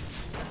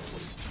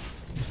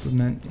 The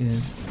footman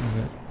is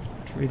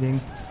retreating.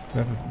 We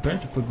have a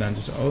bunch of footmen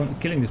just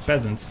killing this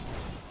peasant.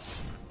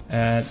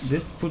 And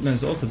this footman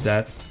is also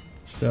dead.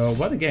 So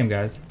what a game,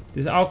 guys.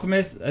 This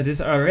alchemist,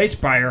 this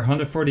rage pyre,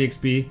 140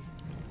 XP.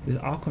 This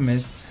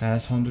alchemist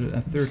has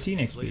 113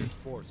 XP.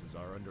 Forces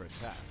are under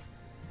attack.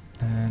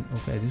 And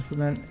okay, this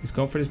footman is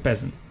going for this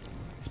peasant.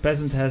 This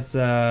peasant has,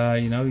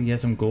 you know, he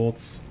has some gold.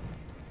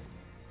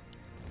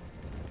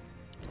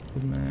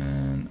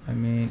 Footman, I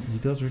mean, he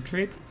does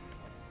retreat.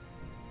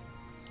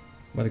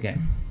 What a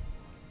game.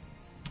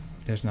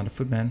 There's another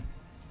footman.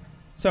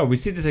 So we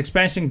see this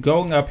expansion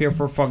going up here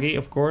for Foggy,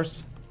 of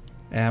course.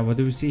 And what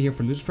do we see here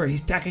for Lucifer?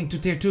 He's tacking to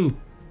tier 2.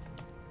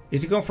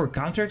 Is he going for a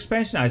counter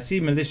expansion? I see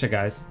militia,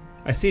 guys.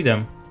 I see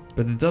them.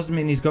 But it doesn't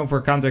mean he's going for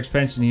a counter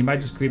expansion. He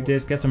might just creep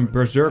this, get some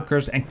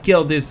berserkers and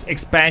kill this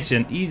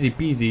expansion. Easy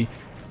peasy.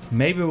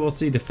 Maybe we'll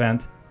see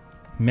defend.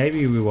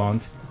 Maybe we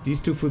won't. These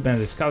two footmen,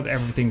 they scout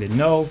everything they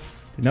know.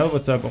 They know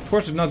what's up. Of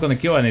course they're not going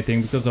to kill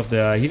anything because of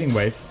the healing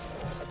wave.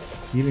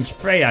 Healing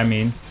spray, I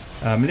mean.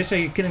 Militia,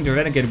 you're killing the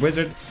renegade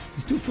wizard.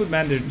 These two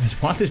footmen, they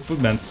want this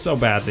footman so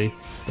badly.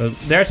 But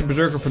there's a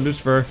berserker for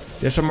Lucifer.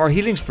 There's some more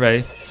healing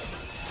spray.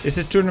 Is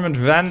this tournament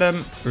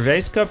random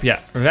race cup?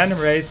 Yeah, random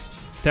race,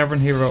 tavern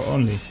hero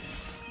only.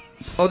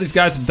 All these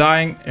guys are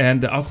dying,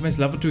 and the alchemist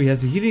level 2, he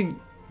has a healing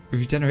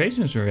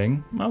regeneration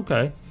ring.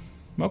 Okay.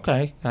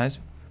 Okay, guys.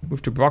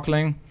 Move to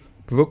Brooklyn.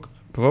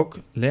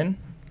 Brooklyn.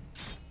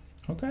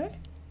 Okay.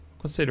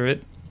 Consider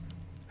it.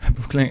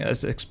 Brooklyn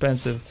is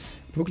expensive.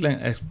 Brooklyn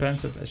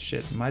expensive as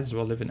shit. Might as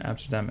well live in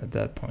Amsterdam at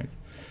that point.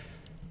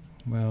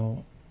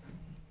 Well,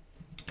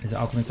 his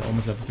alchemist is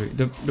almost level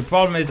 3. The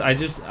problem is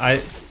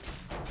I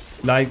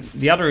like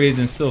the other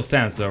reason still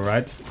stands though,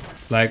 right?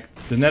 Like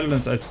the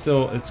Netherlands are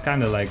still, it's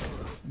kind of like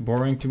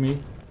boring to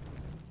me.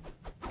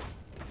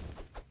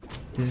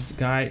 This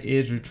guy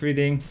is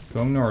retreating,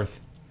 going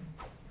north.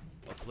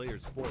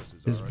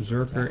 This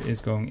berserker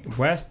is going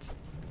west.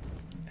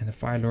 And the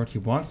Fire Lord, he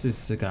wants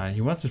this guy.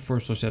 He wants this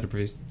first Shadow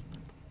Priest.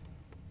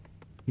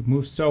 He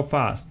moves so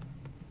fast.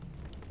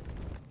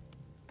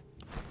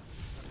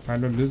 Fire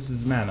Lord loses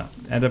his mana.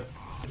 And the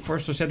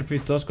first Shadow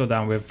Priest does go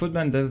down. We have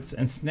footman that's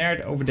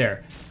ensnared over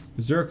there.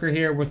 Berserker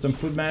here with some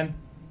footman.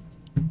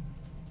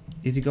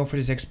 Is he going for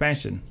this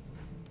expansion?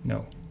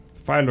 No.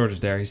 Fire Lord is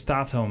there. He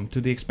staffed home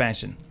to the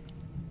expansion.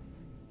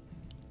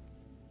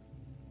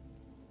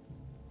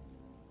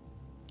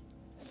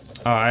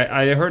 Oh,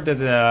 I heard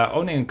that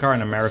owning a car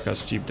in America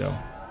is cheap though.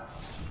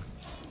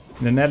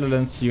 In the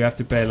Netherlands you have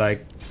to pay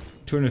like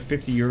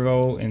 250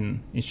 euro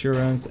in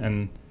insurance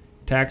and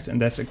tax,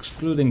 and that's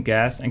excluding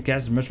gas, and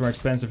gas is much more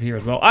expensive here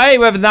as well. Hey,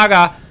 we have a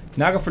Naga!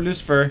 Naga for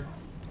Lucifer.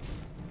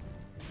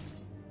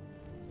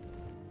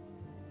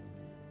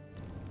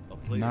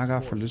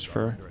 Naga for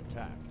Lucifer.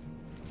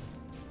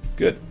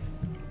 Good.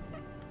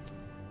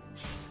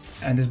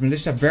 And this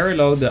militia very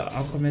low, the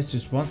alchemist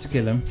just wants to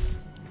kill him.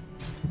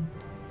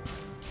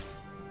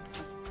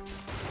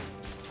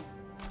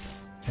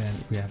 And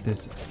we have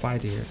this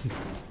fight here,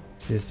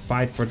 this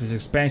fight for this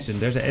expansion.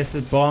 There's an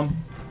acid bomb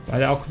by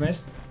the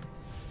alchemist.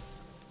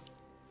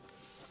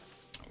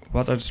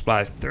 What are the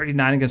supplies?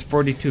 39 against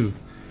 42.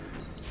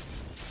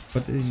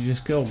 But did you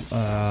just kill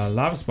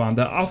lava spawn?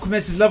 The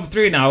alchemist is level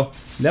 3 now.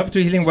 Level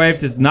 2 healing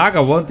wave. This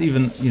Naga won't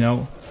even, you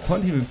know,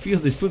 won't even feel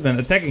this footman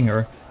attacking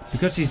her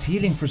because she's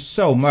healing for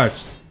so much.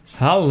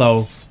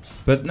 Hello.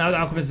 But now the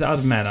alchemist is out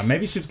of mana.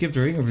 Maybe you should give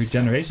the ring of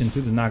regeneration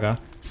to the Naga,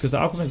 because the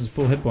alchemist is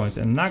full hit points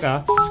and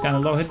Naga is kind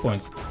of low hit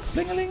points.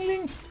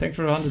 Bling-a-ling-ling. Thanks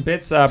for the 100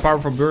 bits.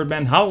 Powerful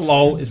Birdman.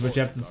 Hello is what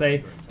you have to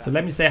say. So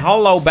let me say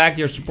hello back.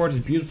 Your support is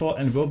beautiful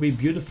and will be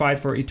beautified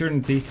for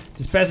eternity.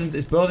 This peasant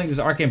is building this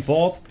arcane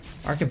vault.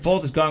 Arcane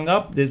vault is going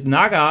up. This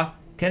Naga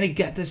Can he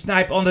get the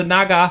snipe on the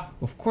Naga?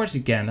 Of course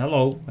he can.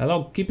 Hello.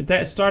 Hello.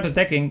 Start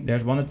attacking.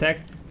 There's one attack.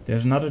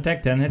 There's another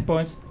attack. 10 hit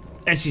points.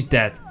 And she's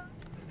dead.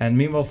 And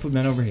meanwhile,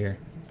 Footman over here.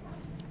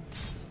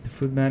 The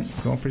Footman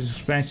going for this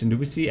expansion. Do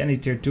we see any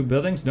tier 2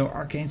 buildings? No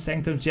Arcane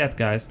Sanctums yet,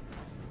 guys.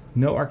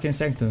 No Arcane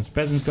Sanctums.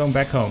 Peasants going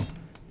back home.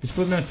 This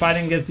Footman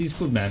fighting against these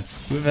Footmen.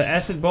 Do we have an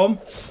acid bomb?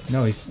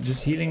 No, he's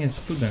just healing his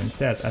Footman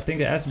instead. I think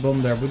the acid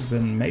bomb there would have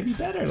been maybe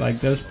better. Like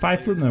those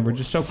 5 Footmen were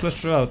just so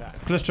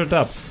clustered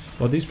up.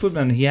 Well, these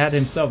Footmen he had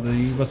himself that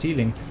he was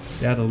healing.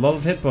 They had a lot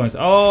of hit points.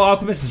 Oh,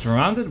 Alchemist is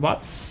surrounded?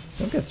 What?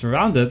 Don't get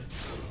surrounded.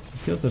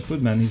 He kills the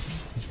Footman. He's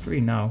free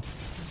now.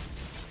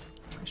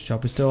 His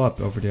shop is still up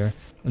over there.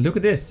 And look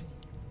at this.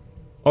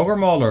 Ogre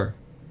Mauler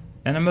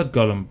and a Mud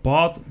Golem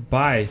bought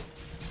by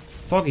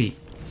Foggy.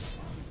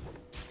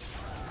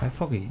 By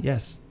Foggy,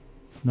 yes.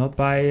 Not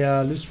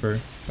by Lucifer,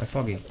 by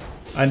Foggy.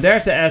 And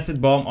there's the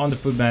acid bomb on the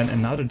Footman,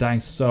 and now they're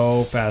dying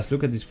so fast.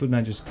 Look at this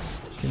Footman just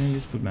killing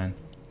this Footman.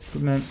 This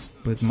Footman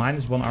with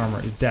 -1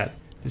 armor is dead.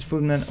 This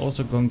Footman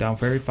also going down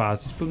very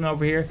fast. This Footman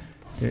over here,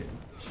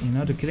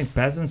 they're killing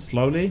peasants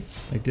slowly.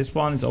 Like this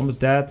one is almost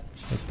dead.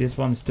 Like this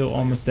one is still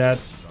almost dead.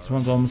 This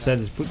one's almost dead.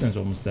 This Footman's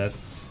almost dead.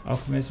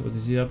 Alchemist, what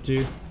is he up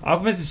to?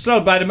 Alchemist is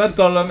slowed by the Mud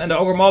Golem, and the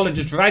Ogre Mauler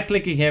just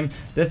right-clicking him.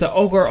 That's the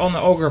Ogre on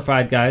the Ogre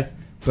fight, guys.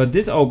 But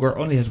this Ogre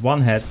only has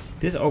 1 head.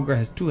 This Ogre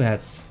has 2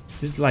 heads.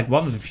 This is like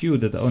one of the few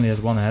that only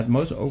has 1 head.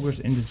 Most Ogres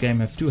in this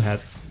game have 2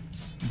 heads.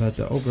 But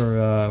the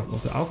Ogre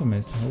of the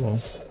Alchemist, hello,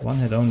 1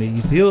 head only.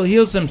 He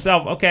heals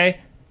himself. Okay,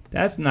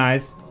 that's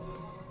nice.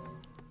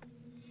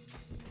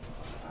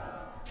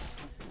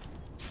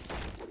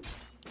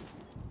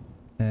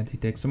 And he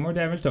takes some more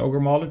damage. The Ogre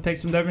Mauler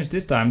takes some damage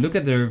this time. Look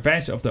at the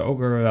revenge of the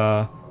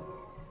Ogre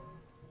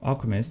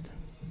Alchemist.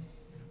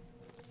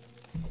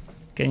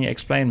 Can you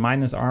explain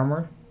minus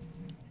armor?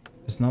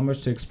 There's not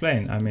much to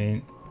explain. I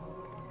mean,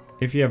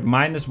 if you have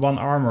 -1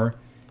 armor,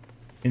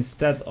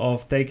 instead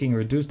of taking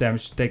reduced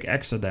damage, take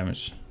extra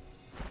damage.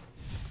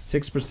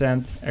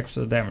 6%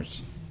 extra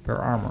damage per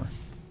armor.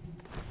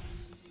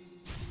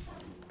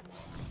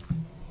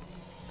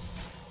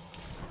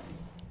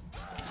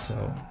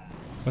 So,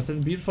 was that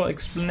a beautiful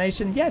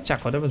explanation? Yeah,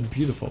 Chaco, that was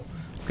beautiful.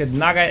 Okay, the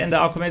Naga and the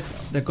Alchemist,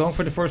 they're going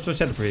for the Forest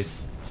Shadow Priest.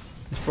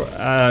 It's for,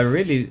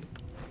 really...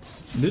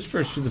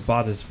 Lucifer should have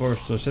bought his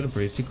Forest Shadow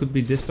Priest. He could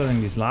be dispelling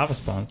these lava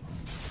spawns.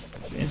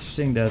 It's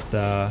interesting that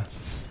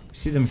we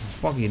see them for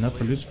Foggy, not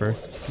for Lucifer.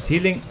 He's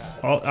healing,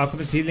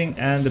 Alchemist healing,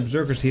 and the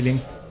Berserker's healing.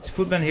 His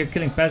Footman here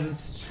killing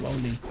peasants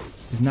slowly.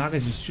 His Naga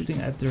is just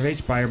shooting at the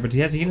Rage Pyre, but he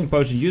has a healing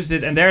potion, used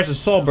it, and there's a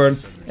Soul Burn.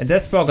 And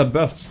that spell got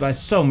buffed by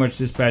so much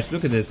this patch.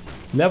 Look at this.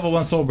 Level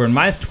 1 Soul Burn,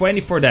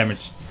 -24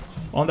 damage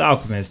on the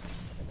Alchemist.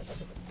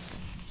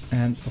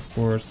 And of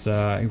course,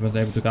 he wasn't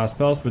able to cast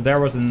spells, but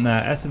there was an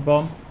Acid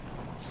Bomb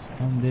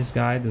on this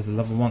guy. There's a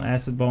level 1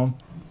 Acid Bomb.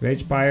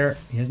 Rage Pyre,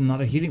 he has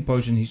another healing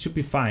potion. He should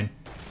be fine.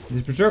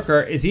 This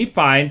Berserker, is he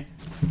fine?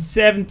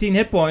 17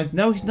 hit points.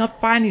 No, he's not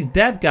fine. He's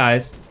dead,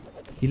 guys.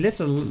 He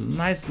lived a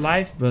nice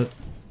life, but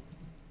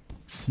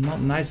not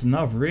nice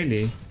enough,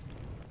 really.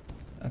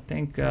 I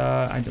think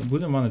I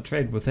wouldn't want to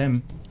trade with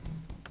him.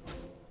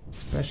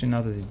 Especially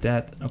now that he's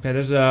dead. Okay,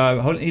 there's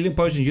a healing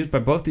potion used by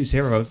both these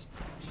heroes.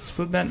 These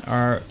Footmen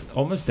are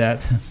almost dead.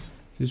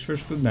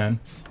 Lucifer's Footman.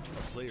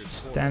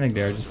 Just standing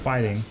there, just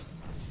fighting.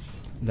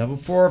 Level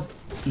 4.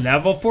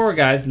 Level 4,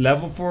 guys.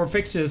 Level 4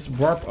 fixes.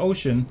 Warp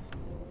Ocean.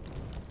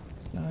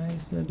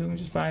 He's doing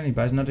just fine. He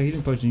buys another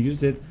healing potion,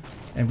 use it.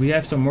 And we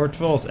have some more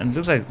trolls. And it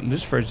looks like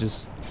Lucifer is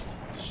just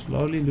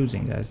slowly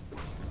losing, guys.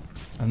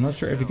 I'm not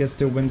sure if he can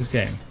still win this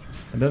game.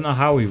 I don't know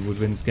how he would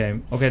win this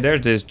game. Okay,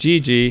 there's this.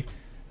 GG.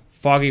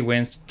 Foggy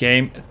wins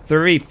game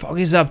 3.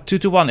 Foggy's up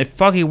 2-1. If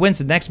Foggy wins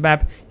the next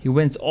map, he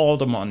wins all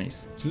the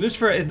monies. So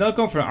Lucifer is not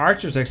going for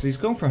archers, actually. He's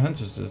going for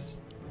huntresses.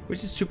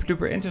 Which is super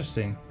duper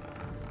interesting.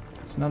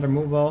 It's another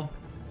move ball.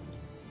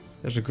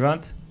 There's a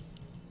grunt.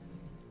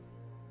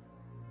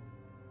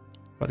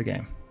 What a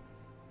game.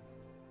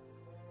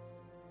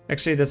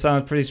 Actually, that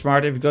sounds pretty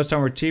smart. If you go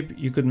somewhere cheap,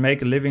 you could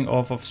make a living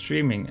off of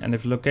streaming. And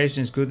if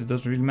location is good, it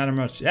doesn't really matter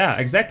much. Yeah,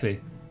 exactly.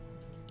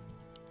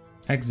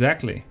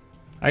 Exactly.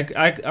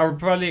 I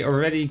probably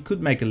already could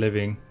make a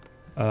living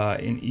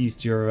in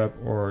East Europe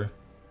or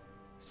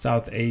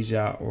South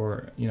Asia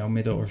or, you know,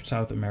 Middle or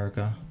South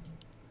America.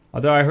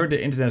 Although I heard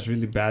the internet is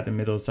really bad in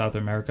Middle and South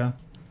America.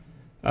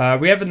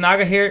 We have a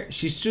Naga here.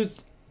 She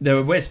shoots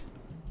the Wisp.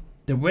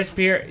 The Wisp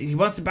here, he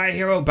wants to buy a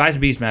hero, buys a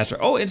Beastmaster.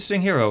 Oh,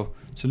 interesting hero.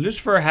 So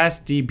Lucifer has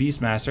the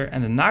Beastmaster,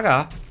 and the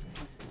Naga,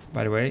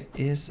 by the way,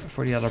 is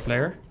for the other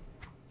player.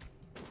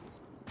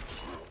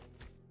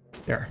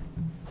 There.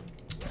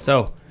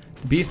 So,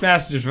 the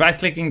Beastmaster just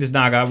right-clicking this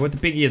Naga with the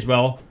Piggy as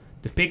well.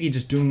 The Piggy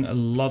just doing a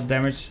lot of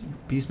damage.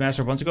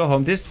 Beastmaster wants to go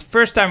home. This is the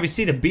first time we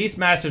see the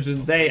Beastmaster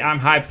today. I'm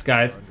hyped,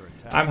 guys.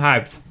 I'm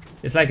hyped.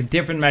 It's like a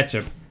different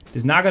matchup.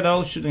 This Naga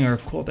though, shooting her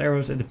cold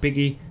arrows at the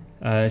Piggy.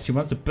 She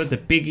wants to put the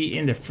Piggy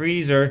in the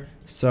freezer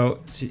so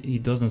he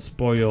doesn't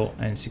spoil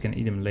and she can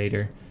eat him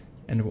later.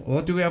 And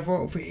what do we have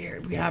over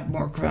here? We have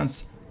more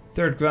grunts.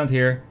 Third grunt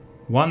here.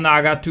 1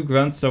 Naga, 2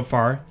 grunts so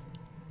far.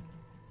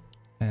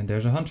 And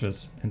there's a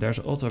Huntress. And there's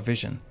Ultra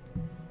Vision.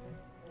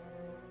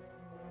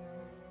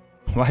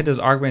 Why does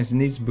Archmage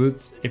need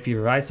boots if he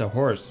rides a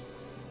horse?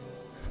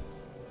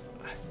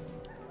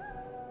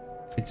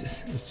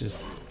 It's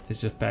just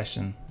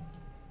fashion.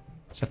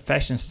 It's a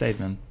fashion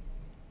statement.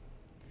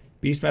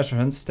 Beastmaster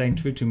hunts staying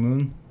true to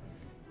Moon.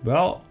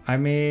 Well, I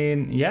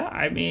mean, yeah,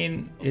 I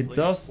mean, it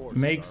does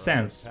make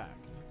sense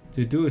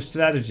to do a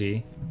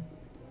strategy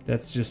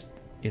that's just,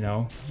 you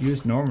know,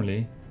 used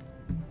normally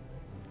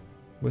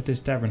with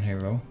this Tavern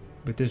Hero,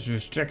 with these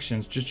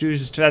restrictions. Just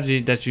use a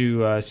strategy that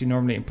you see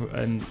normally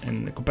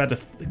in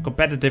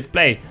competitive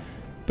play.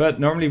 But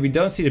normally we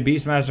don't see the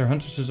Beastmaster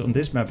Huntresses on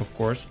this map, of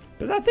course.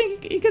 But I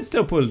think he can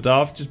still pull it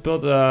off. Just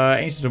build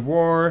Ancient of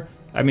War,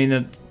 I mean,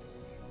 a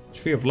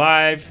Tree of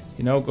Life,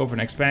 you know, go for an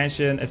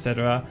expansion,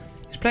 etc.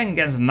 He's playing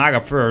against Naga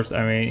first.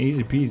 I mean,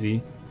 easy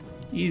peasy.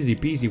 Easy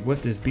peasy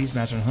with this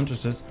Beastmaster and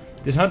Huntresses.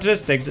 This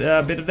Huntress takes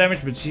a bit of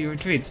damage, but she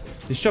retreats.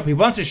 This shop, he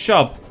wants his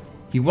shop.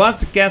 He wants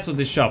to cancel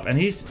this shop. And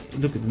he's...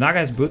 Look, the Naga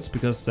has boots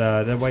because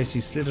that way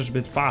she slithers a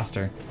bit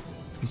faster.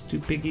 These two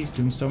piggies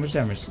doing so much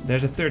damage.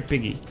 There's a third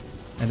piggy.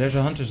 And there's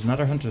a Huntress,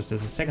 another Huntress.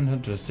 There's a second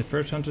Huntress. The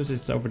first Huntress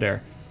is over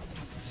there.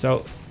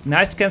 So,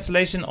 nice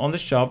cancellation on the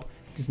shop.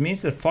 This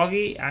means that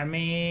Foggy, I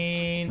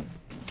mean...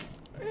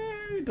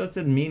 it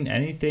doesn't mean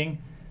anything.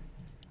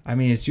 I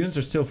mean, his units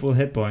are still full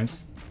hit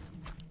points.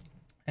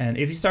 And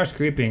if he starts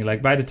creeping,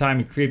 like by the time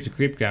he creeps a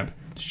creep camp,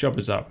 the shop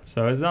is up.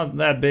 So it's not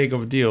that big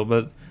of a deal,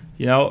 but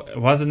you know, it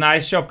was a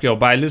nice shop kill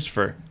by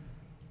Lucifer.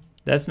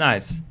 That's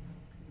nice.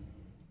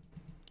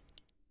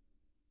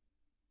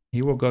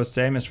 He will go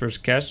same as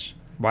first Cash.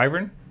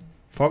 Wyvern?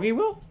 Foggy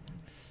will?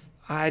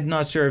 I'm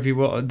not sure if he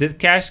will. Did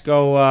Cash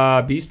go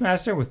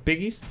Beastmaster with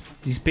piggies?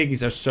 These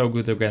piggies are so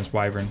good against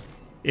Wyvern.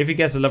 If he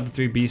gets a level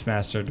 3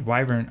 Beastmaster, the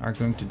Wyvern are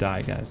going to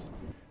die, guys.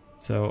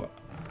 So,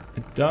 I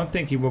don't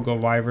think he will go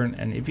Wyvern.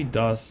 And if he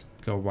does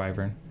go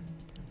Wyvern,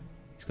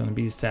 he's going to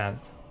be sad.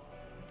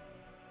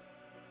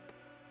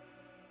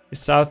 Is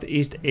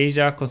Southeast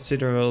Asia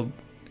considered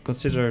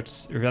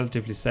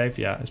relatively safe?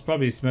 Yeah, it's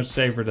probably much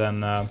safer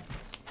than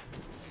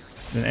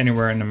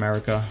anywhere in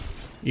America.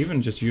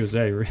 Even just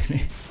USA,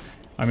 really.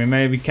 I mean,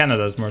 maybe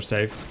Canada is more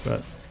safe.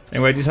 But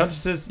anyway, these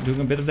Huntresses doing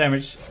a bit of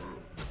damage.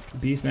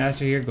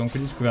 Beastmaster here going for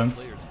these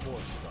grunts.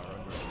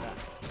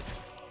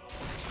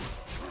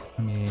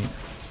 I mean,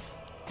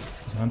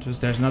 this Huntress,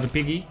 there's another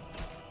piggy.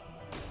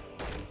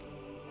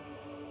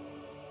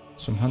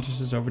 Some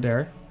Huntresses over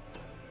there.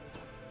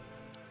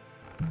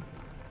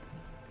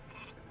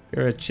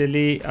 Here at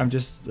Chile, I'm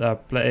just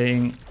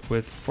playing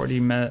with 40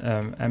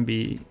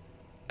 MB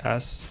per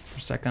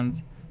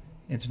second.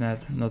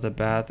 Internet, not that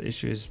bad.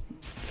 Issue is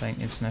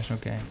playing international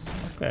games.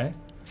 Okay.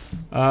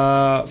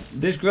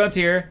 This grunt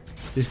here.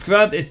 This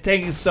grunt is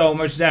taking so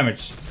much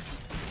damage.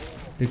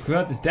 The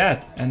grunt is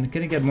dead. And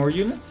can he get more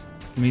units?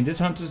 I mean, this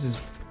Huntress is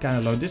kind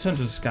of low. This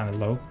Huntress is kind of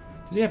low.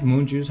 Does he have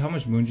moon juice? How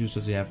much moon juice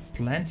does he have?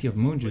 Plenty of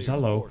moon juice.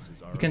 Hello.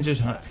 He can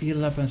just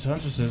heal up his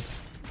Huntresses.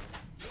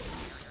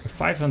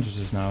 5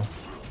 Huntresses now.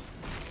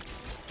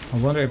 I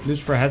wonder if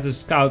Lucifer has a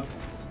scout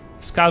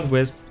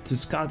wisp to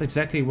scout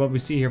exactly what we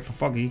see here for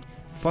Foggy.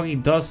 Foggy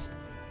does...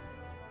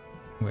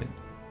 Wait.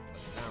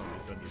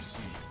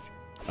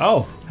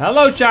 Oh,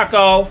 hello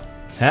Chaco!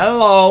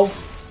 Hello!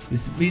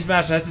 This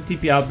Beastmaster has to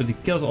TP out, but he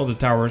kills all the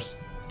towers.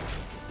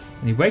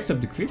 And he wakes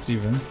up the creeps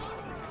even.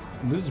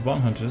 He loses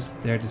one Huntress.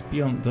 There, this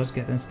peon does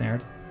get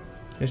ensnared.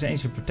 There's an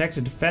Ancient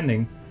Protector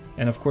defending.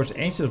 And of course,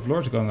 Ancient of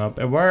Lords going up.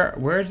 And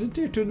where is the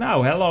tier 2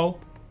 now? Hello!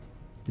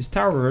 This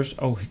tower rush.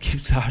 Oh, he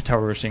keeps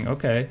tower rushing.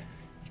 Okay.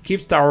 He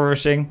keeps tower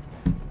rushing.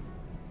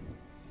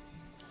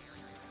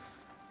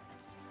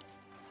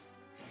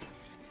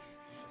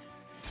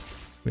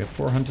 We have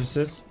 4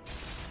 Huntresses.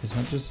 This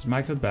Huntress is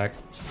microed back.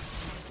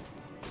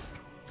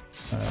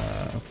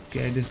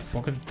 Okay, this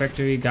Pocket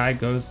Factory guy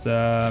goes...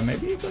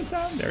 maybe he goes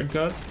down. There it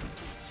goes.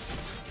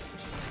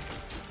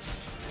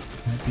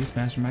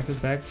 Beastmaster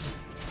microed back.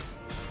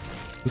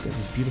 Look at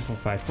this beautiful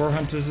fight. 4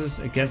 Huntresses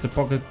against the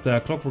Pocket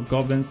Clockwork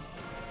Goblins.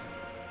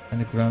 And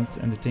the Grunts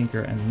and the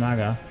Tinker and the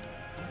Naga.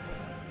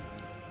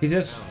 He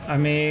just... I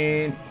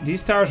mean...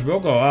 These towers will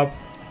go up.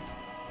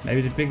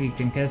 Maybe the Piggy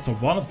can cancel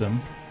one of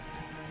them.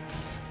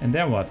 And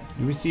then what?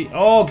 Do we see...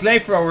 Oh,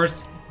 Glaive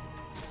Throwers!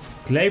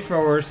 Glaive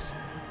Throwers.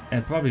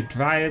 And probably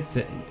Dryads.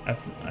 I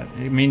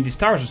mean, these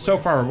towers are so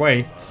far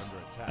away.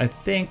 I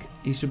think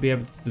he should be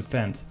able to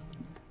defend.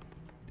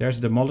 There's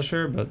a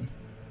Demolisher, but...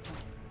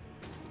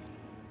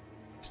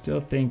 Still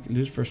think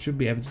Lucifer should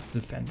be able to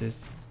defend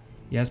this.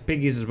 He has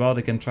piggies as well.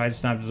 They can try to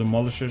snipe the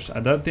Demolishers. I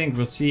don't think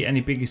we'll see any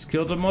piggies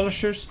kill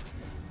Demolishers.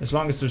 As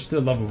long as there's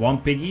still level 1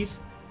 piggies.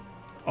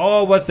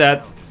 Oh, what's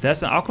that?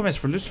 That's an Alchemist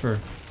for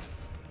Lucifer.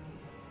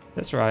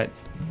 That's right.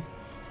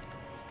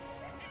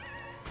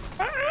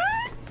 A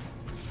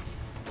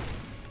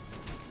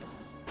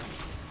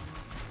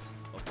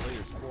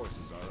player's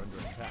forces are under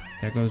attack.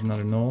 There goes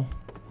another Null.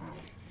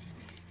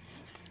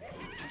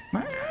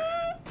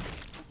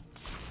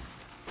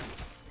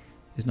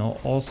 This Null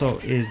also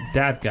is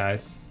dead,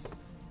 guys.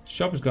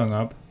 Shop is going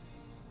up.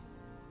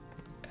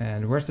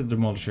 And where's the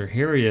demolisher?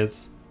 Here he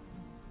is.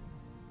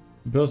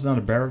 Builds another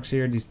barracks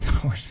here. These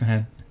towers,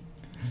 man.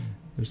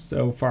 They're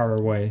so far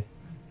away.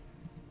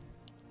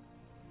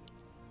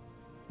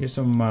 Here's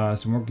some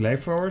more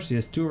glaive throwers. He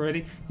has 2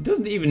 already. He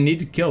doesn't even need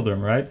to kill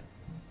them, right?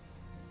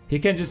 He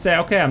can just say,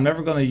 okay, I'm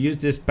never gonna use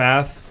this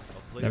path.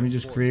 Let me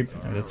just creep.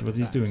 And that's what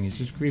he's doing. He's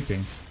just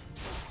creeping.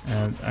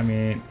 And I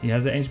mean, he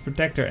has an ancient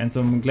protector and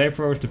some glaive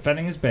throwers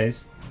defending his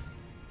base.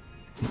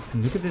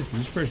 And look at this.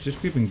 Lucifer is just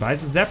creeping.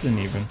 Buys a zeppelin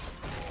even.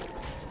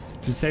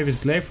 To save his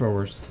glaive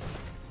throwers.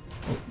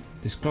 Oh,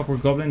 this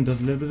clockwork goblin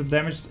does a little bit of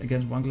damage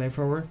against 1 glaive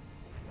thrower.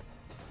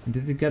 And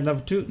did he get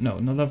level 2? No,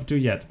 not level 2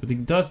 yet. But he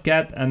does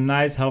get a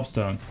nice health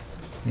stone.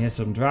 He has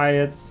some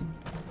dryads.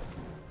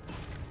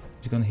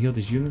 He's gonna heal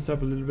these units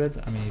up a little bit.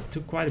 I mean, he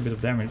took quite a bit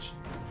of damage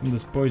from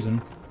this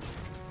poison.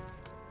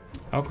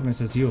 Alchemist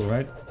has heal,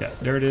 right? Yeah,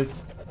 there it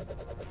is.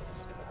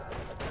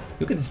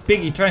 Look at this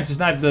piggy trying to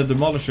snipe the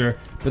demolisher.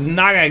 But the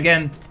Naga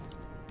again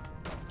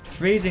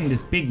freezing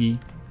this piggy.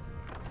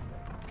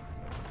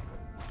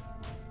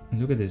 And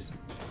look at this.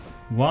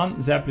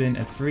 1 zeppelin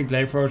and 3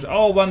 glaive throwers.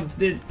 Oh, 1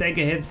 did take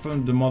a hit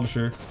from the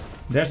demolisher.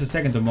 There's a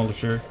second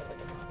demolisher.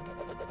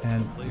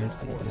 And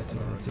let's see.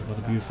 What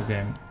a beautiful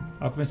game.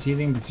 Alchemist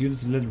healing these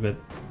units a little bit.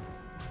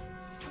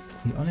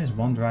 He only has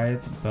 1 dryad,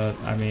 but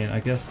I mean, I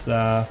guess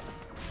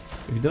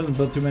if he doesn't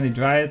build too many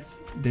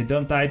dryads, they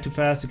don't die too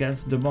fast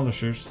against the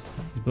demolishers.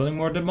 He's building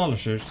more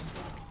demolishers.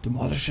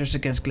 Demolishers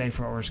against glaive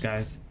throwers,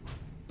 guys.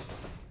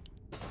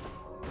 The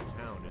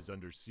town is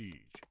under siege.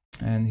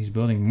 And he's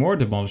building more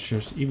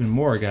demolishers, even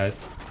more, guys.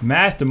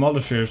 Mass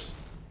demolishers.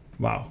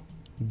 Wow.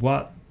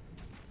 What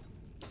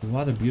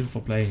a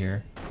beautiful play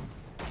here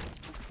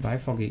by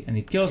Foggy. And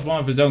he kills 1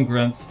 of his own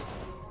grunts.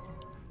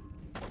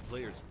 The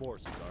player's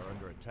forces are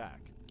under attack.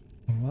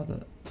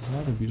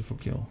 What a beautiful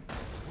kill.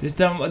 This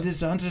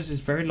Huntress is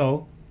very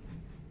low.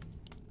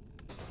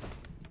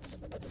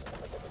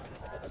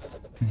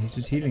 And he's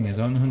just healing his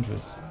own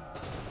Huntress.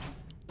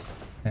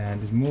 And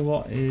this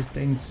Moogle is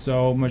taking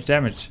so much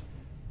damage.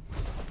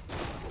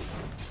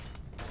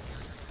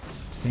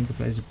 Stinker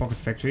plays a pocket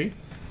factory.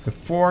 The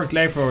 4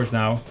 glaive throwers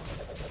now.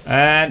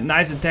 And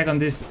nice attack on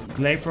this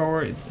glaive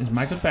thrower. It's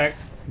Michael back.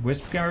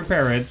 Wisp can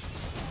repair it.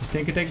 The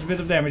Stinker takes a bit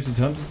of damage. His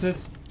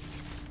Huntresses,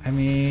 I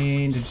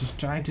mean, they're just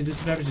trying to do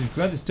some damage. His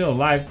Grunt is still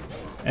alive.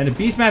 And the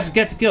Beastmaster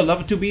gets a kill.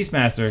 Level 2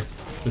 Beastmaster.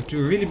 But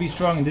to really be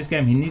strong in this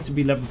game, he needs to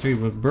be level 3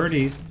 with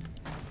birdies.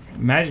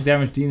 Magic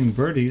damage dealing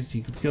birdies.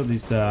 He could kill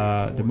these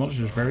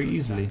demolishers very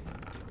easily.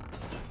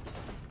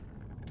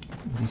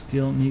 He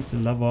still needs to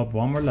level up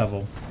 1 more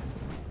level.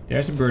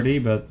 There's a birdie,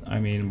 but I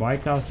mean, why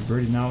cast a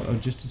birdie now? Oh,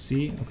 just to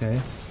see?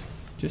 Okay.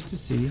 Just to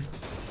see.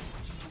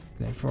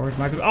 Glaive forward,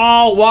 Michael.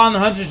 Oh, 1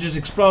 hunter just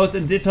explodes,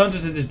 and this hunter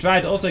and this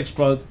dryad also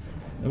explode.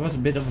 There was a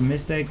bit of a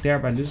mistake there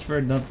by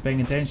Lucifer, not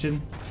paying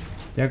attention.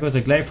 There goes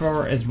a glaive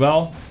thrower as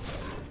well.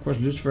 Of course,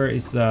 Lucifer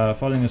is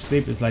falling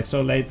asleep. It's like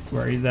so late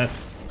where he's at.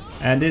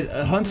 And this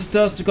hunter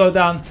does to go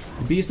down.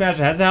 The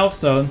Beastmaster has a health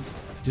stone.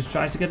 Just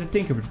tries to get the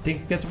Tinker, but the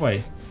Tinker gets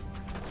away.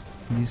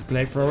 And these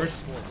glaive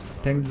throwers.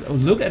 Oh,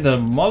 look at the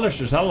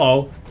demolishers.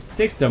 Hello.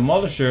 6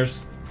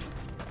 demolishers.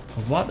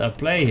 What a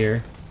play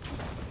here.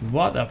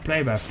 What a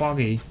play by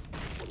Foggy.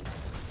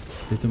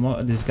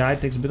 This guy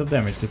takes a bit of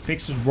damage. The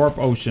Fixer's Warp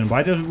Ocean.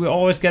 Why do we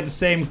always get the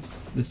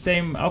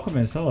same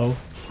alchemist? Hello.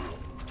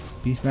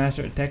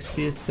 Beastmaster attacks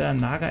this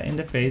Naga in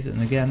the face.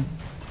 And again.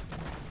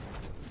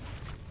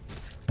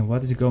 And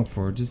what is he going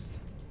for? Just...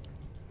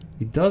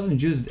 He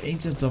doesn't use his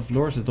Ancient of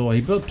Lords at all.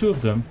 He built 2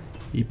 of them.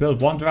 He built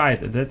 1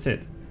 Dryad and that's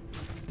it.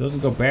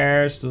 Doesn't go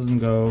bears, doesn't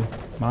go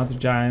mountain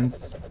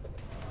giants.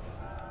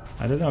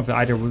 I don't know if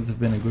either would have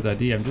been a good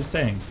idea. I'm just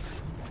saying.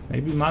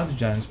 Maybe mountain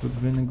giants would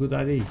have been a good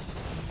idea.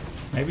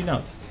 Maybe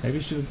not.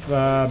 Maybe should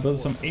have built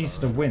some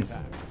Ancient of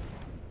Winds.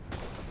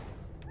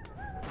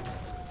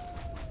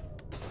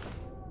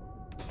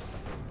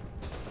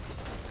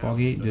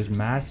 Foggy just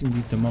massing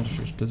these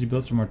demolishers. Does he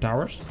build some more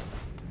towers?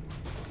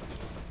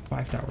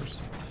 5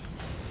 towers.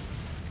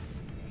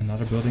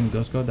 Another building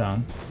does go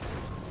down.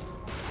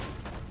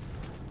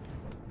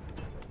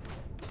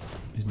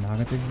 This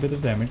Naga takes a bit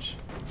of damage.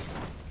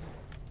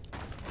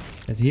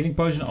 There's a healing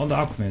potion on the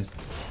alchemist.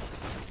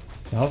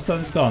 The healthstone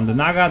is gone. The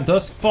Naga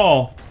does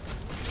fall.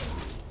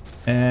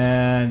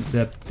 And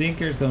the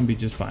Tinker is gonna be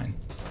just fine.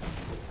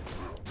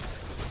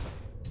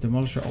 This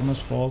Demolisher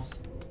almost falls.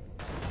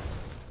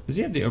 Does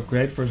he have the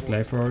upgrade for his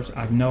glaive throwers?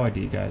 I have no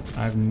idea, guys.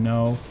 I have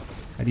no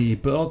idea. He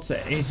built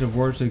Ancient of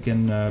Words so he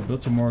can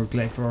build some more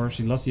glaive throwers.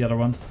 He lost the other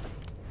one.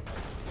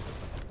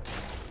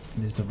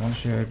 This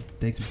Demolisher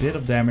takes a bit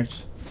of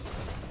damage.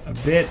 A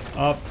bit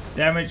of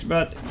damage,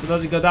 but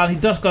does he go down? He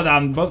does go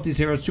down. Both these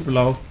heroes super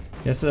low.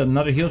 He has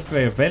another heal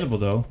spray available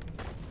though.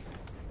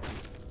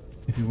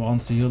 If he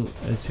wants to heal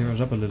his heroes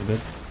up a little bit.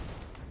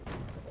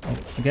 Oh,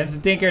 against the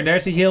Tinker,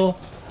 there's the heal.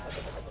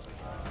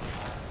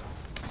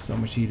 So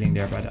much healing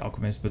there by the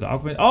alchemist, but the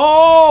alchemist...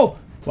 Oh!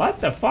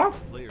 What the fuck?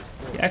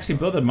 He actually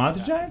built a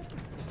mountain giant?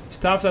 He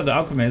stops out the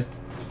alchemist.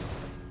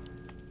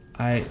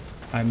 I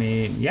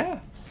mean, yeah.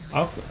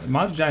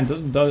 Mountain giant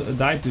doesn't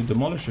die to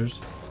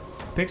demolishers.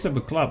 Picks up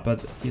a club,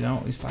 but you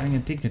know, he's fighting a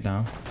tinker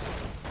now.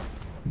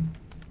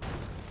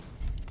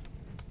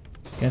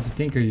 Against a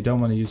tinker, you don't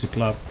want to use a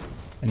club.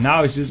 And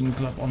now he's using a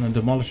club on a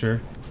demolisher.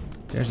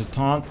 There's a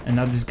taunt, and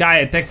now this guy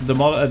attacks the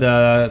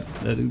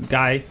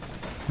guy.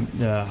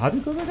 How do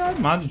you call that guy?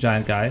 Mountain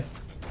giant guy.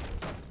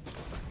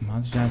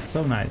 Mountain giant's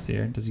so nice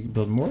here. Does he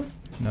build more?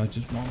 No,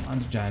 just one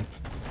mountain giant.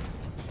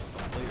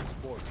 Players'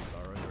 forces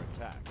are under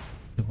attack.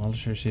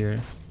 Demolisher's here.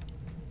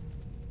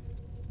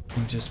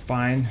 Doing just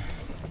fine.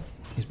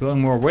 He's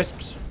building more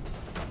wisps.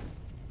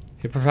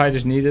 Hit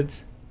providers needed.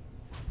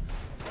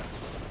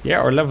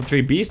 Yeah, or level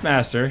 3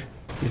 Beastmaster.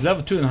 He's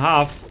level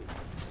 2.5.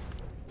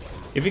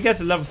 If he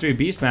gets a level 3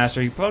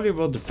 Beastmaster, he probably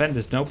will defend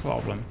this no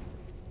problem.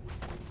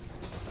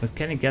 But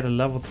can he get a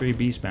level 3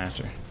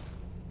 Beastmaster?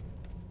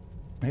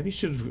 Maybe he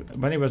should have,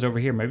 when he was over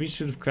here, maybe he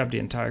should have grabbed the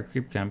entire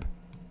creep camp.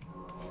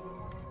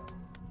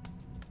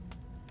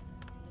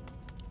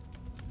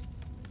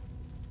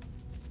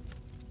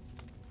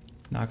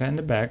 Naga in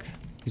the back.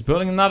 He's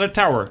building another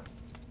tower.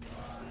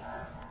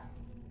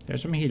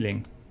 There's some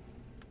healing.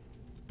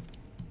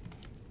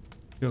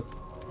 Look,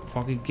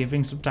 Foggy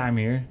giving some time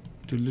here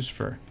to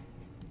Lucifer.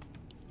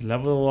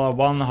 Level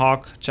 1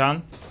 Hawk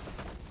Chan.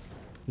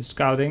 The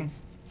scouting.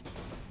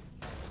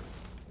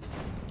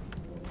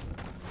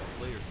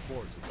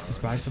 Let's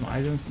buy some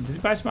items. Did he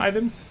buy some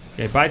items?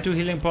 Yeah, bought two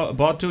healing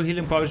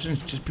potions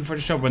just before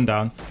the shop went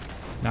down.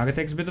 Naga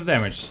takes a bit of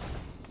damage.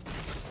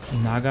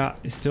 Naga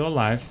is still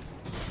alive.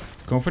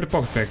 Going for the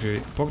pocket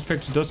factory. Pocket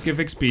factory does give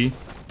XP.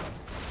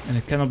 And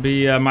it cannot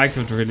be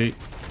microed really.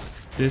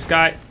 This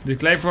guy, the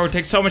clay thrower,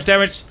 takes so much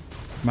damage.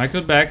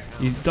 Microed back.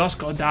 He does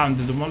go down.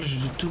 The demolisher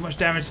does too much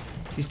damage.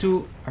 These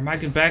two are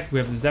microed back. We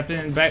have the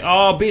Zeppelin in the back.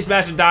 Oh,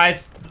 Beastmaster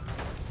dies.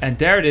 And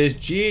there it is.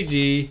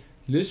 GG.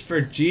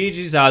 Lucifer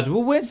GG's out.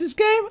 Who wins this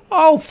game?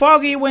 Oh,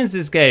 Foggy wins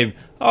this game.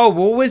 Oh,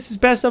 who wins his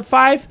best of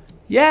 5?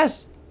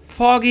 Yes,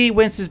 Foggy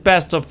wins his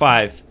best of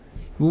 5.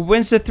 Who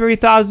wins the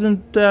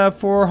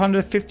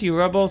 3,450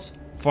 rebels?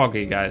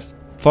 Foggy, guys.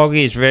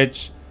 Foggy is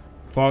rich.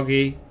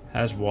 Foggy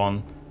has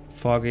won.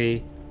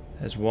 Foggy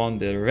has won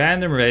the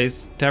random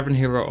race. Tavern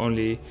Hero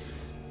only.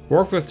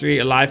 Warcraft 3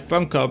 Alive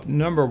Fun Cup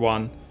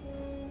 #1.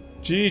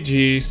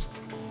 GG's.